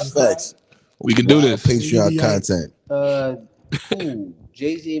 Facts. We can do this. Patreon content. Cool.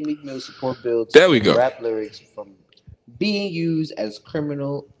 Jay-Z and Meek Mill support bill to There we go. rap lyrics from being used as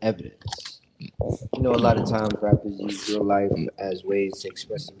criminal evidence. You know, a lot of times rappers use real life as ways to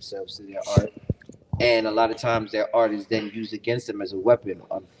express themselves through their art. And a lot of times their art is then used against them as a weapon,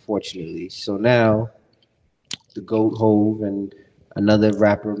 unfortunately. So now the GOAT Hove and another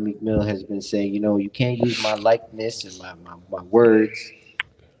rapper, Meek Mill, has been saying, you know, you can't use my likeness and my words,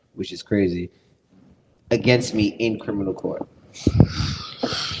 which is crazy, against me in criminal court.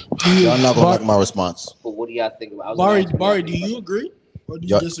 Y'all not gonna like my response. But what do y'all think about Bari, do you agree or do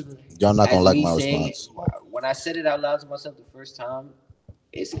you disagree? Y'all not gonna As like me my saying response. it, when I said it out loud to myself the first time,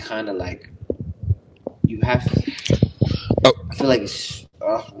 it's kind of like you have to. I feel like it's.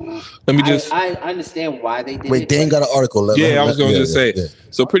 Let me just. I understand why they did it. Wait, they ain't got an article. I was going to say.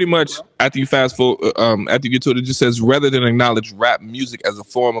 So pretty much, after you fast forward, after you get to it, it just says rather than acknowledge rap music as a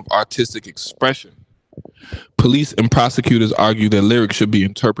form of artistic expression, police and prosecutors argue that lyrics should be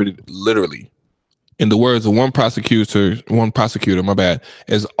interpreted literally. In the words of one prosecutor,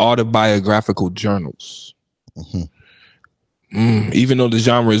 as autobiographical journals. Even though the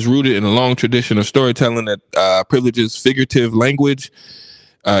genre is rooted in a long tradition of storytelling that privileges figurative language,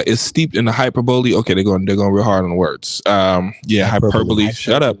 is steeped in the hyperbole. Okay, they're going real hard on the words. Hyperbole.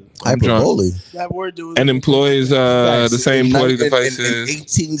 Shut up. Hyperbole. That word, dude. And employs the same poetic devices. In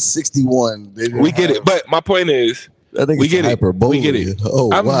 1861. We get it, but my point is, we get it. Hyperbole. We get it. Oh,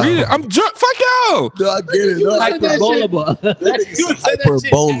 I'm wow. reading. I'm drunk. Fuck y'all. No, I get it. No, Hyperbole. You said that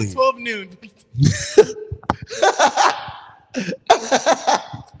shit at 12 noon.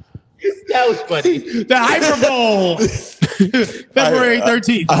 That was funny. The Hyperbole. February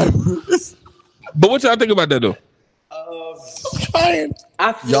 13th. But what y'all think about that though?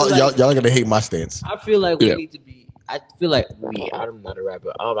 I feel y'all are gonna hate my stance. I feel like we need to be. I feel like I'm not a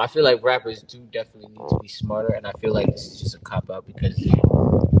rapper. I feel like rappers do definitely need to be smarter, and I feel like this is just a cop out because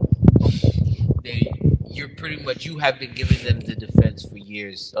you're pretty much you have been giving them the defense for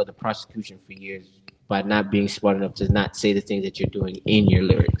years or the prosecution for years by not being smart enough to not say the things that you're doing in your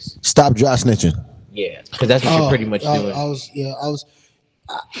lyrics. Stop dry snitching. Yeah, because that's what you're pretty much doing.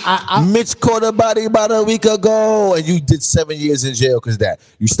 Mitch caught a body about a week ago, and you did 7 years in jail because that.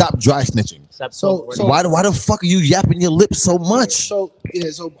 You stopped dry snitching. So why the fuck are you yapping your lips so much? So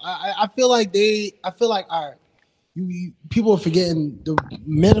I feel like all right, you people are forgetting the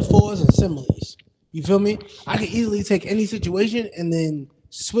metaphors and similes. You feel me? I can easily take any situation and then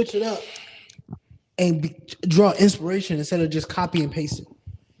switch it up and draw inspiration instead of just copy and pasting.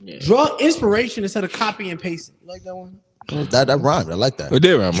 Yeah. Draw inspiration instead of copy and pasting. You like that one? That rhymed. I like that. It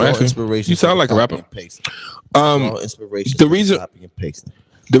did rhyme. Inspiration. You sound like a rapper. Inspiration. The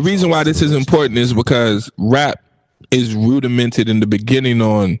reason why this is important is because rap is rudimented in the beginning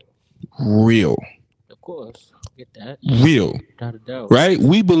on real. Of course, get that. Real, right?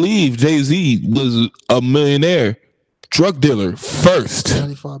 We believe Jay-Z was a millionaire drug dealer first.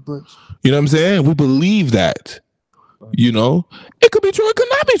 95 bricks. You know what I'm saying? We believe that. You know, it could be true, it could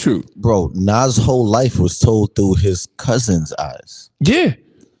not be true. Bro, Nas' whole life was told through his cousin's eyes. Yeah.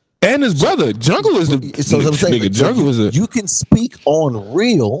 And his brother. Jungle is the nigga. Jungle is a. You can speak on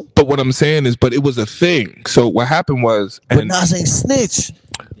real. But what I'm saying is, but it was a thing. So what happened was. But Nas ain't snitch.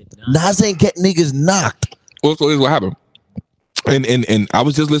 Nas ain't get niggas knocked. Also, here's what happened. And I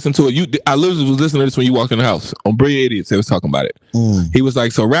was just listening to it. I literally was listening to this when you walked in the house. On Brilliant Idiots, they was talking about it. He was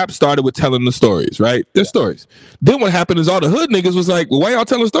like, so rap started with telling the stories, right? Their stories. Then what happened is all the hood niggas was like, well, why y'all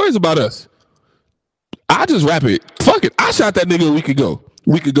telling stories about us? I just rap it. Fuck it. I shot that nigga a week ago.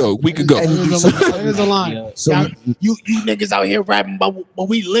 Here's a line. So you niggas out here rapping, but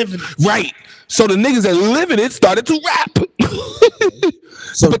we living it. Right. So the niggas that live in it started to rap.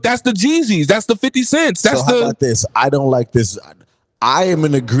 But that's the Jeezys. That's the 50 cents. How about this? I don't like this. I am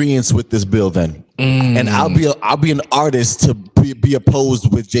in agreement with this bill then. and I'll be an artist to be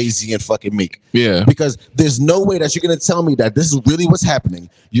opposed with Jay-Z and fucking Meek. Yeah. Because there's no way that you're gonna tell me that this is really what's happening.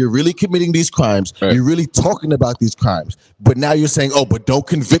 You're really committing these crimes. Right. You're really talking about these crimes. But now you're saying, oh, but don't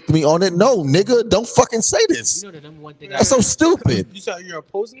convict me on it. No, nigga, don't fucking say this. You know the number one thing That's so stupid. You said you're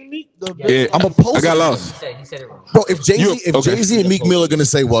opposing me? Yeah. I'm opposed. I got to lost. he said it wrong. Bro, if Jay-Z and Meek Mill are gonna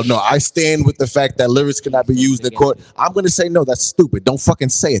say, well, no, I stand with the fact that lyrics cannot be used in court, I'm gonna say, no, that's stupid. Don't fucking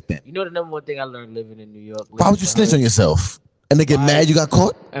say it then. You know the number one thing I learned living in New York? Why would you snitch on yourself? And they get mad you got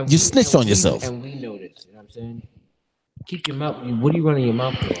caught? You snitched on yourself. And we know this. You know what I'm saying? Keep your mouth. What are you running your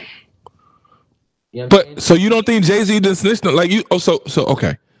mouth for? You know what I'm saying? But so you don't think Jay-Z did snitch? Like you? Oh, so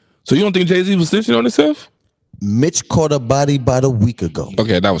okay. So you don't think Jay-Z was snitching on himself? Mitch caught a body about a week ago.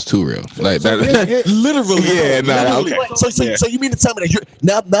 Okay, that was too real. Like that. Literally. Yeah, nah, literally. okay. So you mean to tell me that you're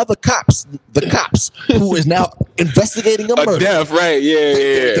now the cops who is now investigating a murder. Death, right? Yeah.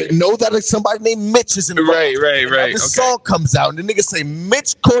 They know that somebody named Mitch is involved. Right. The song comes out and the nigga say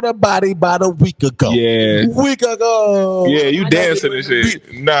Mitch caught a body about a week ago. Yeah. Week ago. Yeah, you dancing and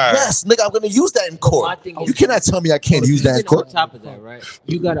shit. Nah. Yes, nigga, I'm gonna use that in court. Is, you cannot tell me I can't use that in court. On top of that, right?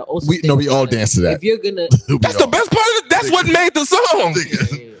 You gotta also. We all dance to that. If you're gonna, That's the best part of it. That's what made the song.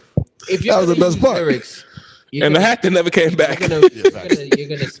 if you're that was the best part. Lyrics, And the hat that never came back. You're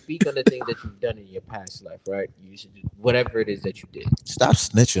gonna speak on the things that you've done in your past life, right? You should do whatever it is that you did. Stop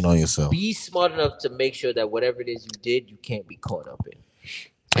snitching on yourself. Be smart enough to make sure that whatever it is you did, you can't be caught up in.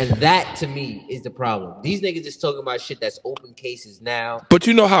 And that, to me, is the problem. These niggas is talking about shit that's open cases now. But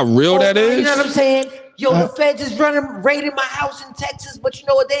you know how real that is? You know what I'm saying? Yo, the feds is raiding my house in Texas, but you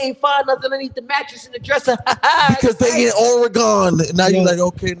know what? They ain't find nothing underneath the mattress in the dresser. Because they in Oregon. Now you're like,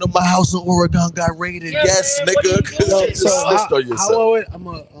 okay, no, my house in Oregon got raided. Yeah, yes, man, nigga.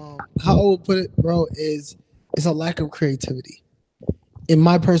 How I would put it, bro, is it's a lack of creativity. In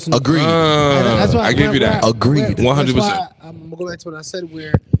my personal Agreed. That's why I give you that. Agreed. 100%. I'm gonna go back to what I said,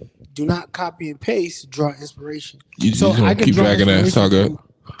 where do not copy and paste, draw inspiration. You gonna keep draw dragging that. It's all good.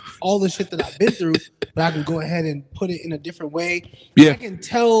 All the shit that I've been through, but I can go ahead and put it in a different way. Yeah. I can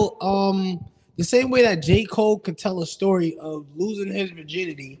tell the same way that J. Cole could tell a story of losing his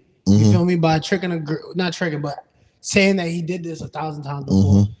virginity. You feel me? By tricking a girl, not tricking, but saying that he did this 1,000 times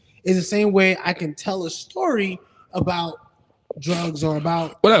before. Is the same way I can tell a story about drugs or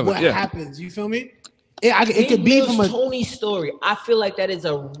about what happens. You feel me? It could be from a Tony story. I feel like that is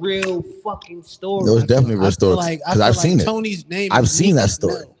a real fucking story. It was definitely a real story. Because I've seen it. Tony's name. I've seen that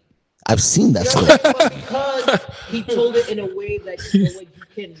story. I've seen that story. Because he told it in a way that you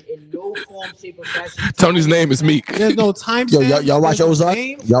can, in no form, shape, or fashion. Tony's name is Meek. There's no time. Yo, y'all watch Ozark?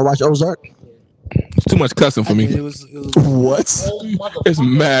 Y'all watch Ozark? It's too much cussing for me. It was What? It's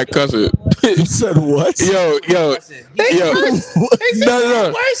mad cussing. You said what? Yo.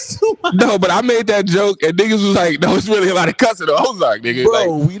 No, but I made that joke and niggas was like, no, it's really a lot of cussing on Ozark, nigga. Bro,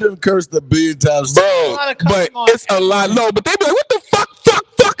 Like, we done cursed a billion times. bro, but it's a lot low. But they be like, what the fuck,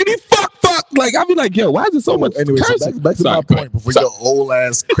 fuck. Like, I be like, yo, why is it so much Anyway, cursing? so back to my point before your old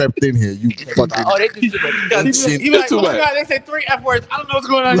ass crept in here. You fucking. Oh, they do too much. He be like, oh my God, they say 3 F words. I don't know what's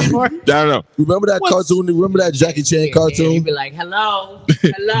going on anymore. I don't know. Remember that cartoon? Remember that Jackie Chan Yeah, cartoon? you be like, hello.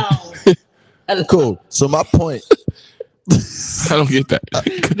 Cool. So my point. I don't get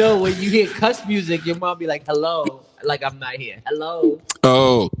that. No, when you hear cuss music, your mom be like, hello. Like, I'm not here. Hello.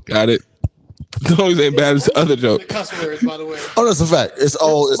 Oh, got it. Those ain't bad as the other joke. The cuss words, by the way. Oh, that's a fact. It's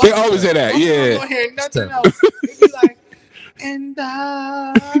all. They always say that, I yeah. don't hear nothing else. They be like, and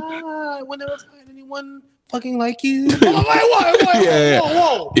I will never find anyone fucking like you. I'm like,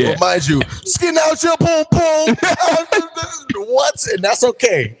 whoa. Yeah. Mind you, skin out your pom pom. What? And that's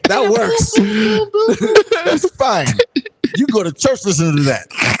okay. That works. That's fine. You go to church listening to that.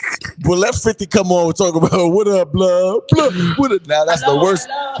 Well, let 50 come on and talk about what up, blood. What up? Now that's the worst.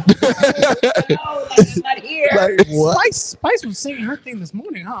 Hello, like I'm not here. Like what? Spice was singing her thing this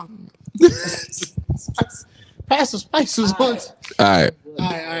morning, huh? Pastor Spice was on. All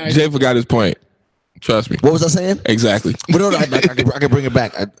right. Jay forgot his point. Trust me. What was I saying? Exactly. But no, I can bring it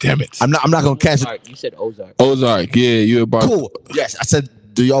back. Damn it. I'm not gonna catch it. You said Ozark. Ozark. Yeah, you a bar. Cool. Yes, I said.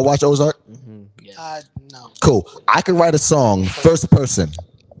 Do y'all watch Ozark? No. Cool. I could write a song, first person,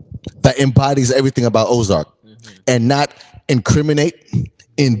 that embodies everything about Ozark, and not incriminate,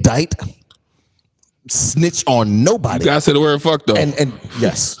 indict, snitch on nobody. You gotta say the word fuck though. And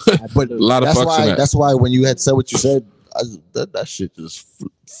yes, but a lot of that's fucks why. in that. That's why when you had said what you said, that shit just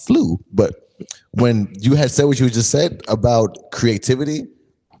flew. But when you had said what you just said about creativity,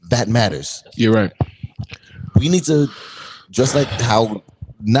 that matters. You're right. We need to, just like how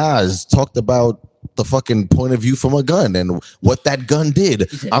Nas talked about the fucking point of view from a gun and what that gun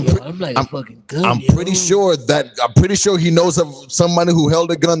did. Said, I'm like a fucking gun. I'm pretty sure he knows of somebody who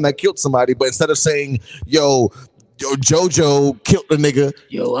held a gun that killed somebody, but instead of saying, yo, JoJo killed the nigga,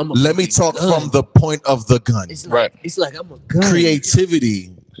 let me talk from the point of the gun. It's like, It's like I'm a gun.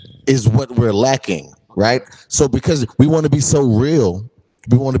 Creativity is what we're lacking, right? So because we want to be so real,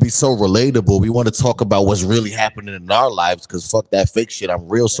 we want to be so relatable, we want to talk about what's really happening in our lives, because fuck that fake shit, I'm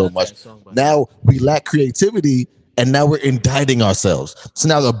real so much. Now we lack creativity, and now we're indicting ourselves. So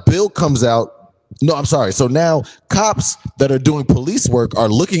now the bill comes out. No, I'm sorry. So now cops that are doing police work are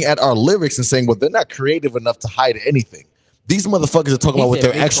looking at our lyrics and saying, well, they're not creative enough to hide anything. These motherfuckers are talking about what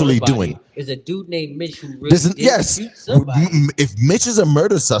they're actually doing. There's a dude named Mitch who really yes. If Mitch is a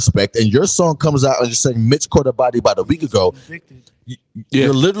murder suspect and your song comes out and you're saying Mitch caught a body about a week ago,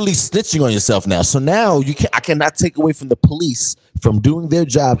 you're literally snitching on yourself now. So now I cannot take away from the police from doing their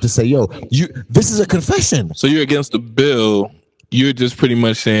job to say, yo, this is a confession. So you're against the bill. You're just pretty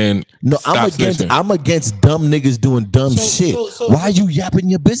much saying no. I'm against dumb niggas doing dumb shit. Why are you yapping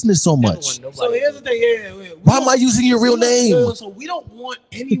your business so much? So here's the thing. Why am I using your real name? So we don't want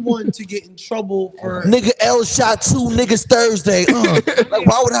anyone to get in trouble for nigga. L shot 2 niggas Thursday. Like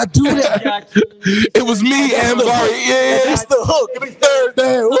why would I do that? It was me and Barry. Yeah, it's the hook. It's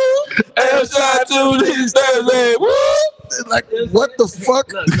Thursday. Woo. L shot 2 niggas Thursday. Woo. Like what the fuck?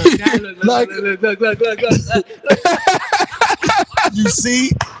 You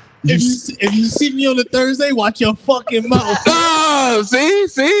see, if you see me on a Thursday, watch your fucking mouth. Oh,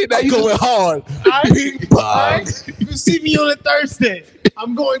 see, now you going hard. If you see me on a Thursday,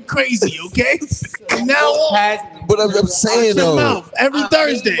 I'm going crazy. Okay. From now on, but I'm saying though, every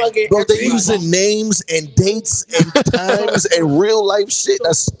Thursday, bro, they're using names and dates and times and real life shit.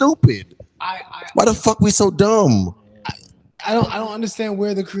 That's stupid. Why the fuck we so dumb? I don't understand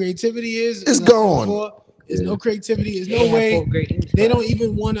where the creativity is. It's gone. There's no creativity. There's no way. They don't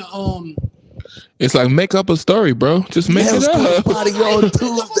even want to. It's like make up a story, bro. Just make it up. Body on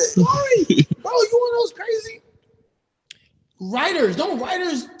Tuesday. Bro, you want those crazy writers? Don't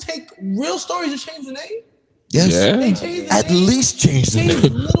writers take real stories and change the name? Yes. Yeah. They change the At name. least change the name.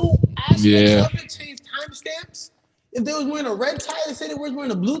 Little aspects of it. Change timestamps. If they was wearing a red tie, they say they was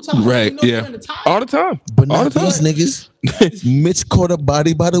wearing a blue tie. Right, yeah. All the time. But not these niggas. Mitch caught a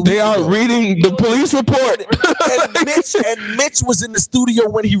body by the way. They are reading the police report. and Mitch was in the studio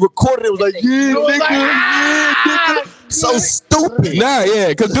when he recorded it. Was like, nigga. So stupid. Nah, yeah,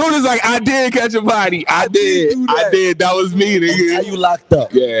 because dude is like, I did catch a body. I did. That was me, nigga. How you locked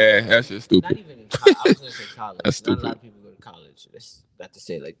up? Yeah, that's just stupid. Not even in college. I was gonna say college. That's stupid. Not a lot of people go to college. That's not to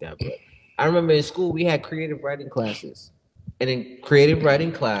say it like that, but I remember in school we had creative writing classes, and in creative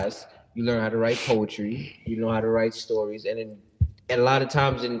writing class, you learn how to write poetry, you know how to write stories, and a lot of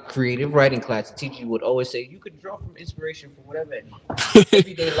times in creative writing class, the teacher would always say you could draw from inspiration from whatever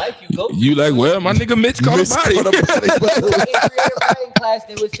everyday life you go through. You like, well, my nigga Mitch caught a body. In creative writing class,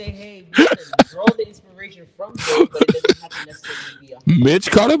 they would say, hey, you can draw the inspiration from this, but it doesn't have to necessarily be a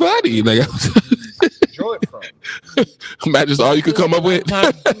Mitch caught a body. Like, draw it from. Imagine that's all you could come up with.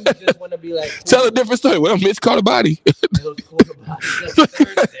 Sometimes you just want to be like, cool. Tell a different story. Well, Mitch caught a body. Let's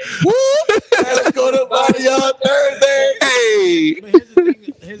go to body on Thursday. Hey.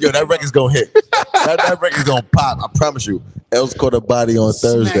 Yo, that record's gonna hit. that record's gonna pop. I promise you. El's caught a body on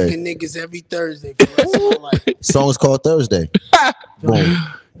Thursday. Smacking niggas every Thursday for the rest of my life. Song's called Thursday. Boom.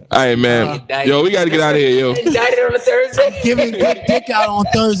 All right, man. Yo, we got to get out of here, yo. Indicted on a Thursday. Giving good dick out on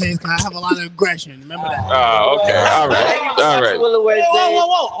Thursdays because I have a lot of aggression. Remember that. Oh, okay. All right.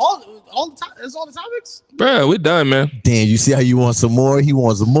 Whoa. All the time. That's all the topics? Bro, we done, man. Damn, you see how you want some more? He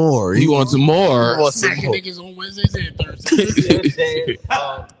wants some more. He wants some more. Smacking niggas on Wednesdays and Thursdays.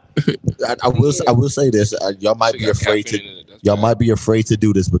 I will say this. Y'all might be afraid to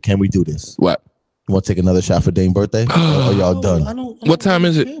do this, but can we do this? What? You want to take another shot for Dane's birthday? Or y'all done? What time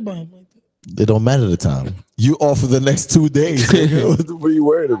is it? It don't matter the time. You off for the next 2 days. What are you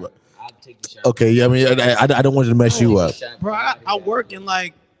worried about? I'll take the shot. Okay, yeah, I mean, I don't want you to mess you up. Bro, I work in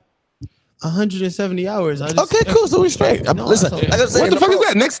like 170 hours. Okay, cool. So we straight. Listen, what the fuck is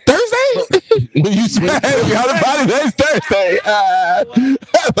that? Next Thursday? When you smack me on the body next Thursday.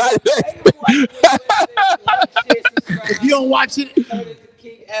 If you don't watch it,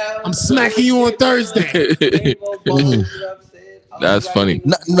 I'm smacking you on Thursday. That's funny.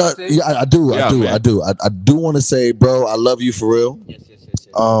 No, yeah, I do. I do want to say, bro, I love you for real. Yes.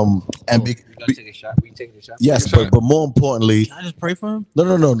 And we take a shot. We taking a shot. Yes, but more importantly, Can I just pray for him?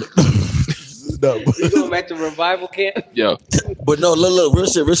 no. No. You going back to revival camp? Yo. But no, look, real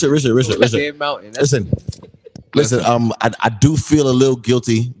shit. Dead mountain. Listen, Listen, I do feel a little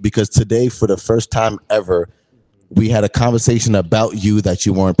guilty because today, for the first time ever, we had a conversation about you that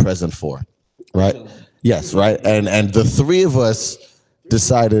you weren't present for, right? Yes, right. And the three of us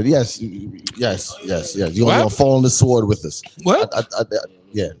decided, yes. You're gonna fall on the sword with us. What?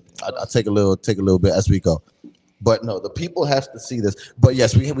 I'll take a little bit as we go. But no, the people have to see this. But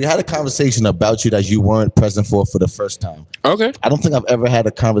yes, we had a conversation about you that you weren't present for the first time. Okay. I don't think I've ever had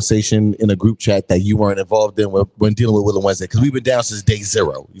a conversation in a group chat that you weren't involved in when dealing with Willa Wednesday, because we've been down since day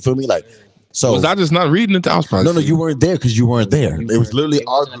 0. You feel me? Like, so was I just not reading it? I was probably no, you weren't there because you weren't there. It was literally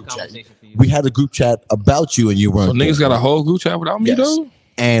our group chat. We had a group chat about you and you weren't. So niggas got a whole group chat without me though.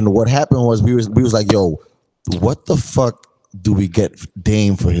 And what happened was we was like, yo, what the fuck do we get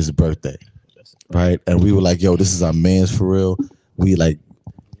Dame for his birthday? Right? And we were like, yo, this is our man's for real. We like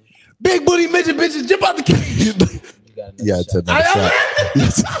big booty midget bitches, jump out the cage. Yeah, to another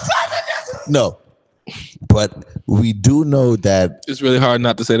shot. No. But we do know that it's really hard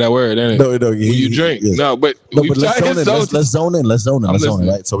not to say that word, ain't it? No, when you drink. Yes. No, but let's zone in,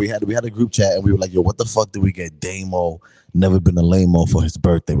 right? So we had a group chat and we were like, yo, what the fuck did we get Damo, never been a lame-o, for his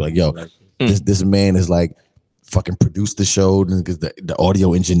birthday? We're like, yo, this man is like fucking produced the show, the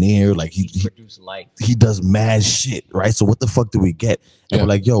audio engineer, like he does mad shit, right? So what the fuck do we get? And we're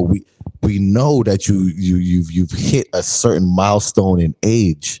like, yo, we know that you've hit a certain milestone in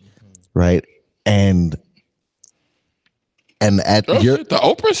age, right? And at the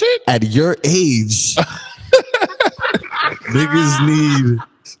Oprah shit? At your age, niggas need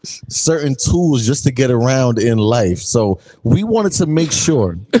certain tools just to get around in life. So we wanted to make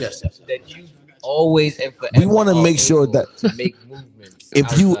sure that you always and forever. We want to make sure that to make movements.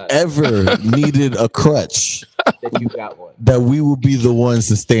 If you ever needed a crutch, that you got one. That we will be the ones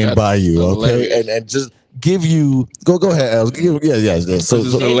to stand by you, okay? And just give you go ahead, Els. So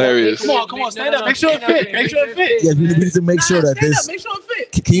hilarious. Come on, stand up. Make sure it fit. Yeah, we need to make sure that this. Make sure it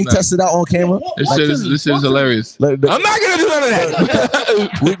fit. Can you test it out on camera? This shit is hilarious. I'm not gonna do none of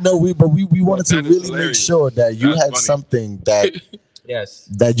that. we wanted to really make sure that you had something that. Yes.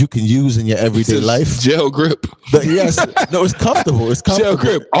 That you can use in your everyday life. Gel grip. Yes. No, it's comfortable. It's comfortable.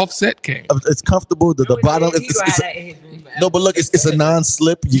 Gel grip. Offset came. It's comfortable. The bottom. No, but look, it's a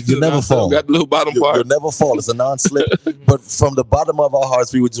non-slip. You never fall. Got the little bottom part. You'll never fall. It's a non-slip. But from the bottom of our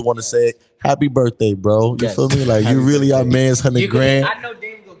hearts, we would just want to say, happy birthday, bro. You feel me? Like, you really are man's 100 grand. I know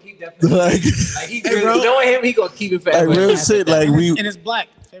Dave's going to keep that. Like he knowing him, he going to keep it forever. Like, real shit. Like, and it's black.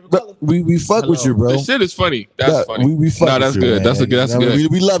 We fuck with you, bro. This shit is funny. That's funny. We fuck that's with you, good. Man. That's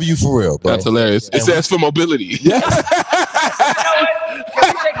good. We love you for real, bro. That's hilarious. It says for mobility. Yeah.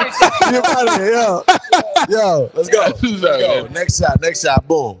 Yo, let's go. Next shot,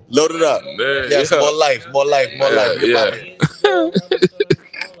 boom. Load it up. Yes, more life.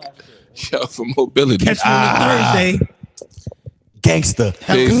 Yo, for mobility. Catch me on Thursday. Gangster.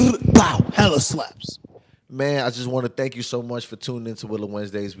 Hella slaps. Man, I just want to thank you so much for tuning into Willa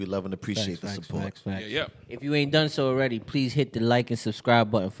Wednesdays. We love and appreciate the support. Facts. Yeah. If you ain't done so already, please hit the like and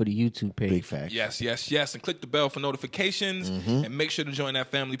subscribe button for the YouTube page. Big facts. Yes. And click the bell for notifications. And make sure to join that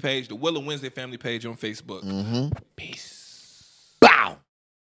family page, the Willa Wednesday family page on Facebook. Peace.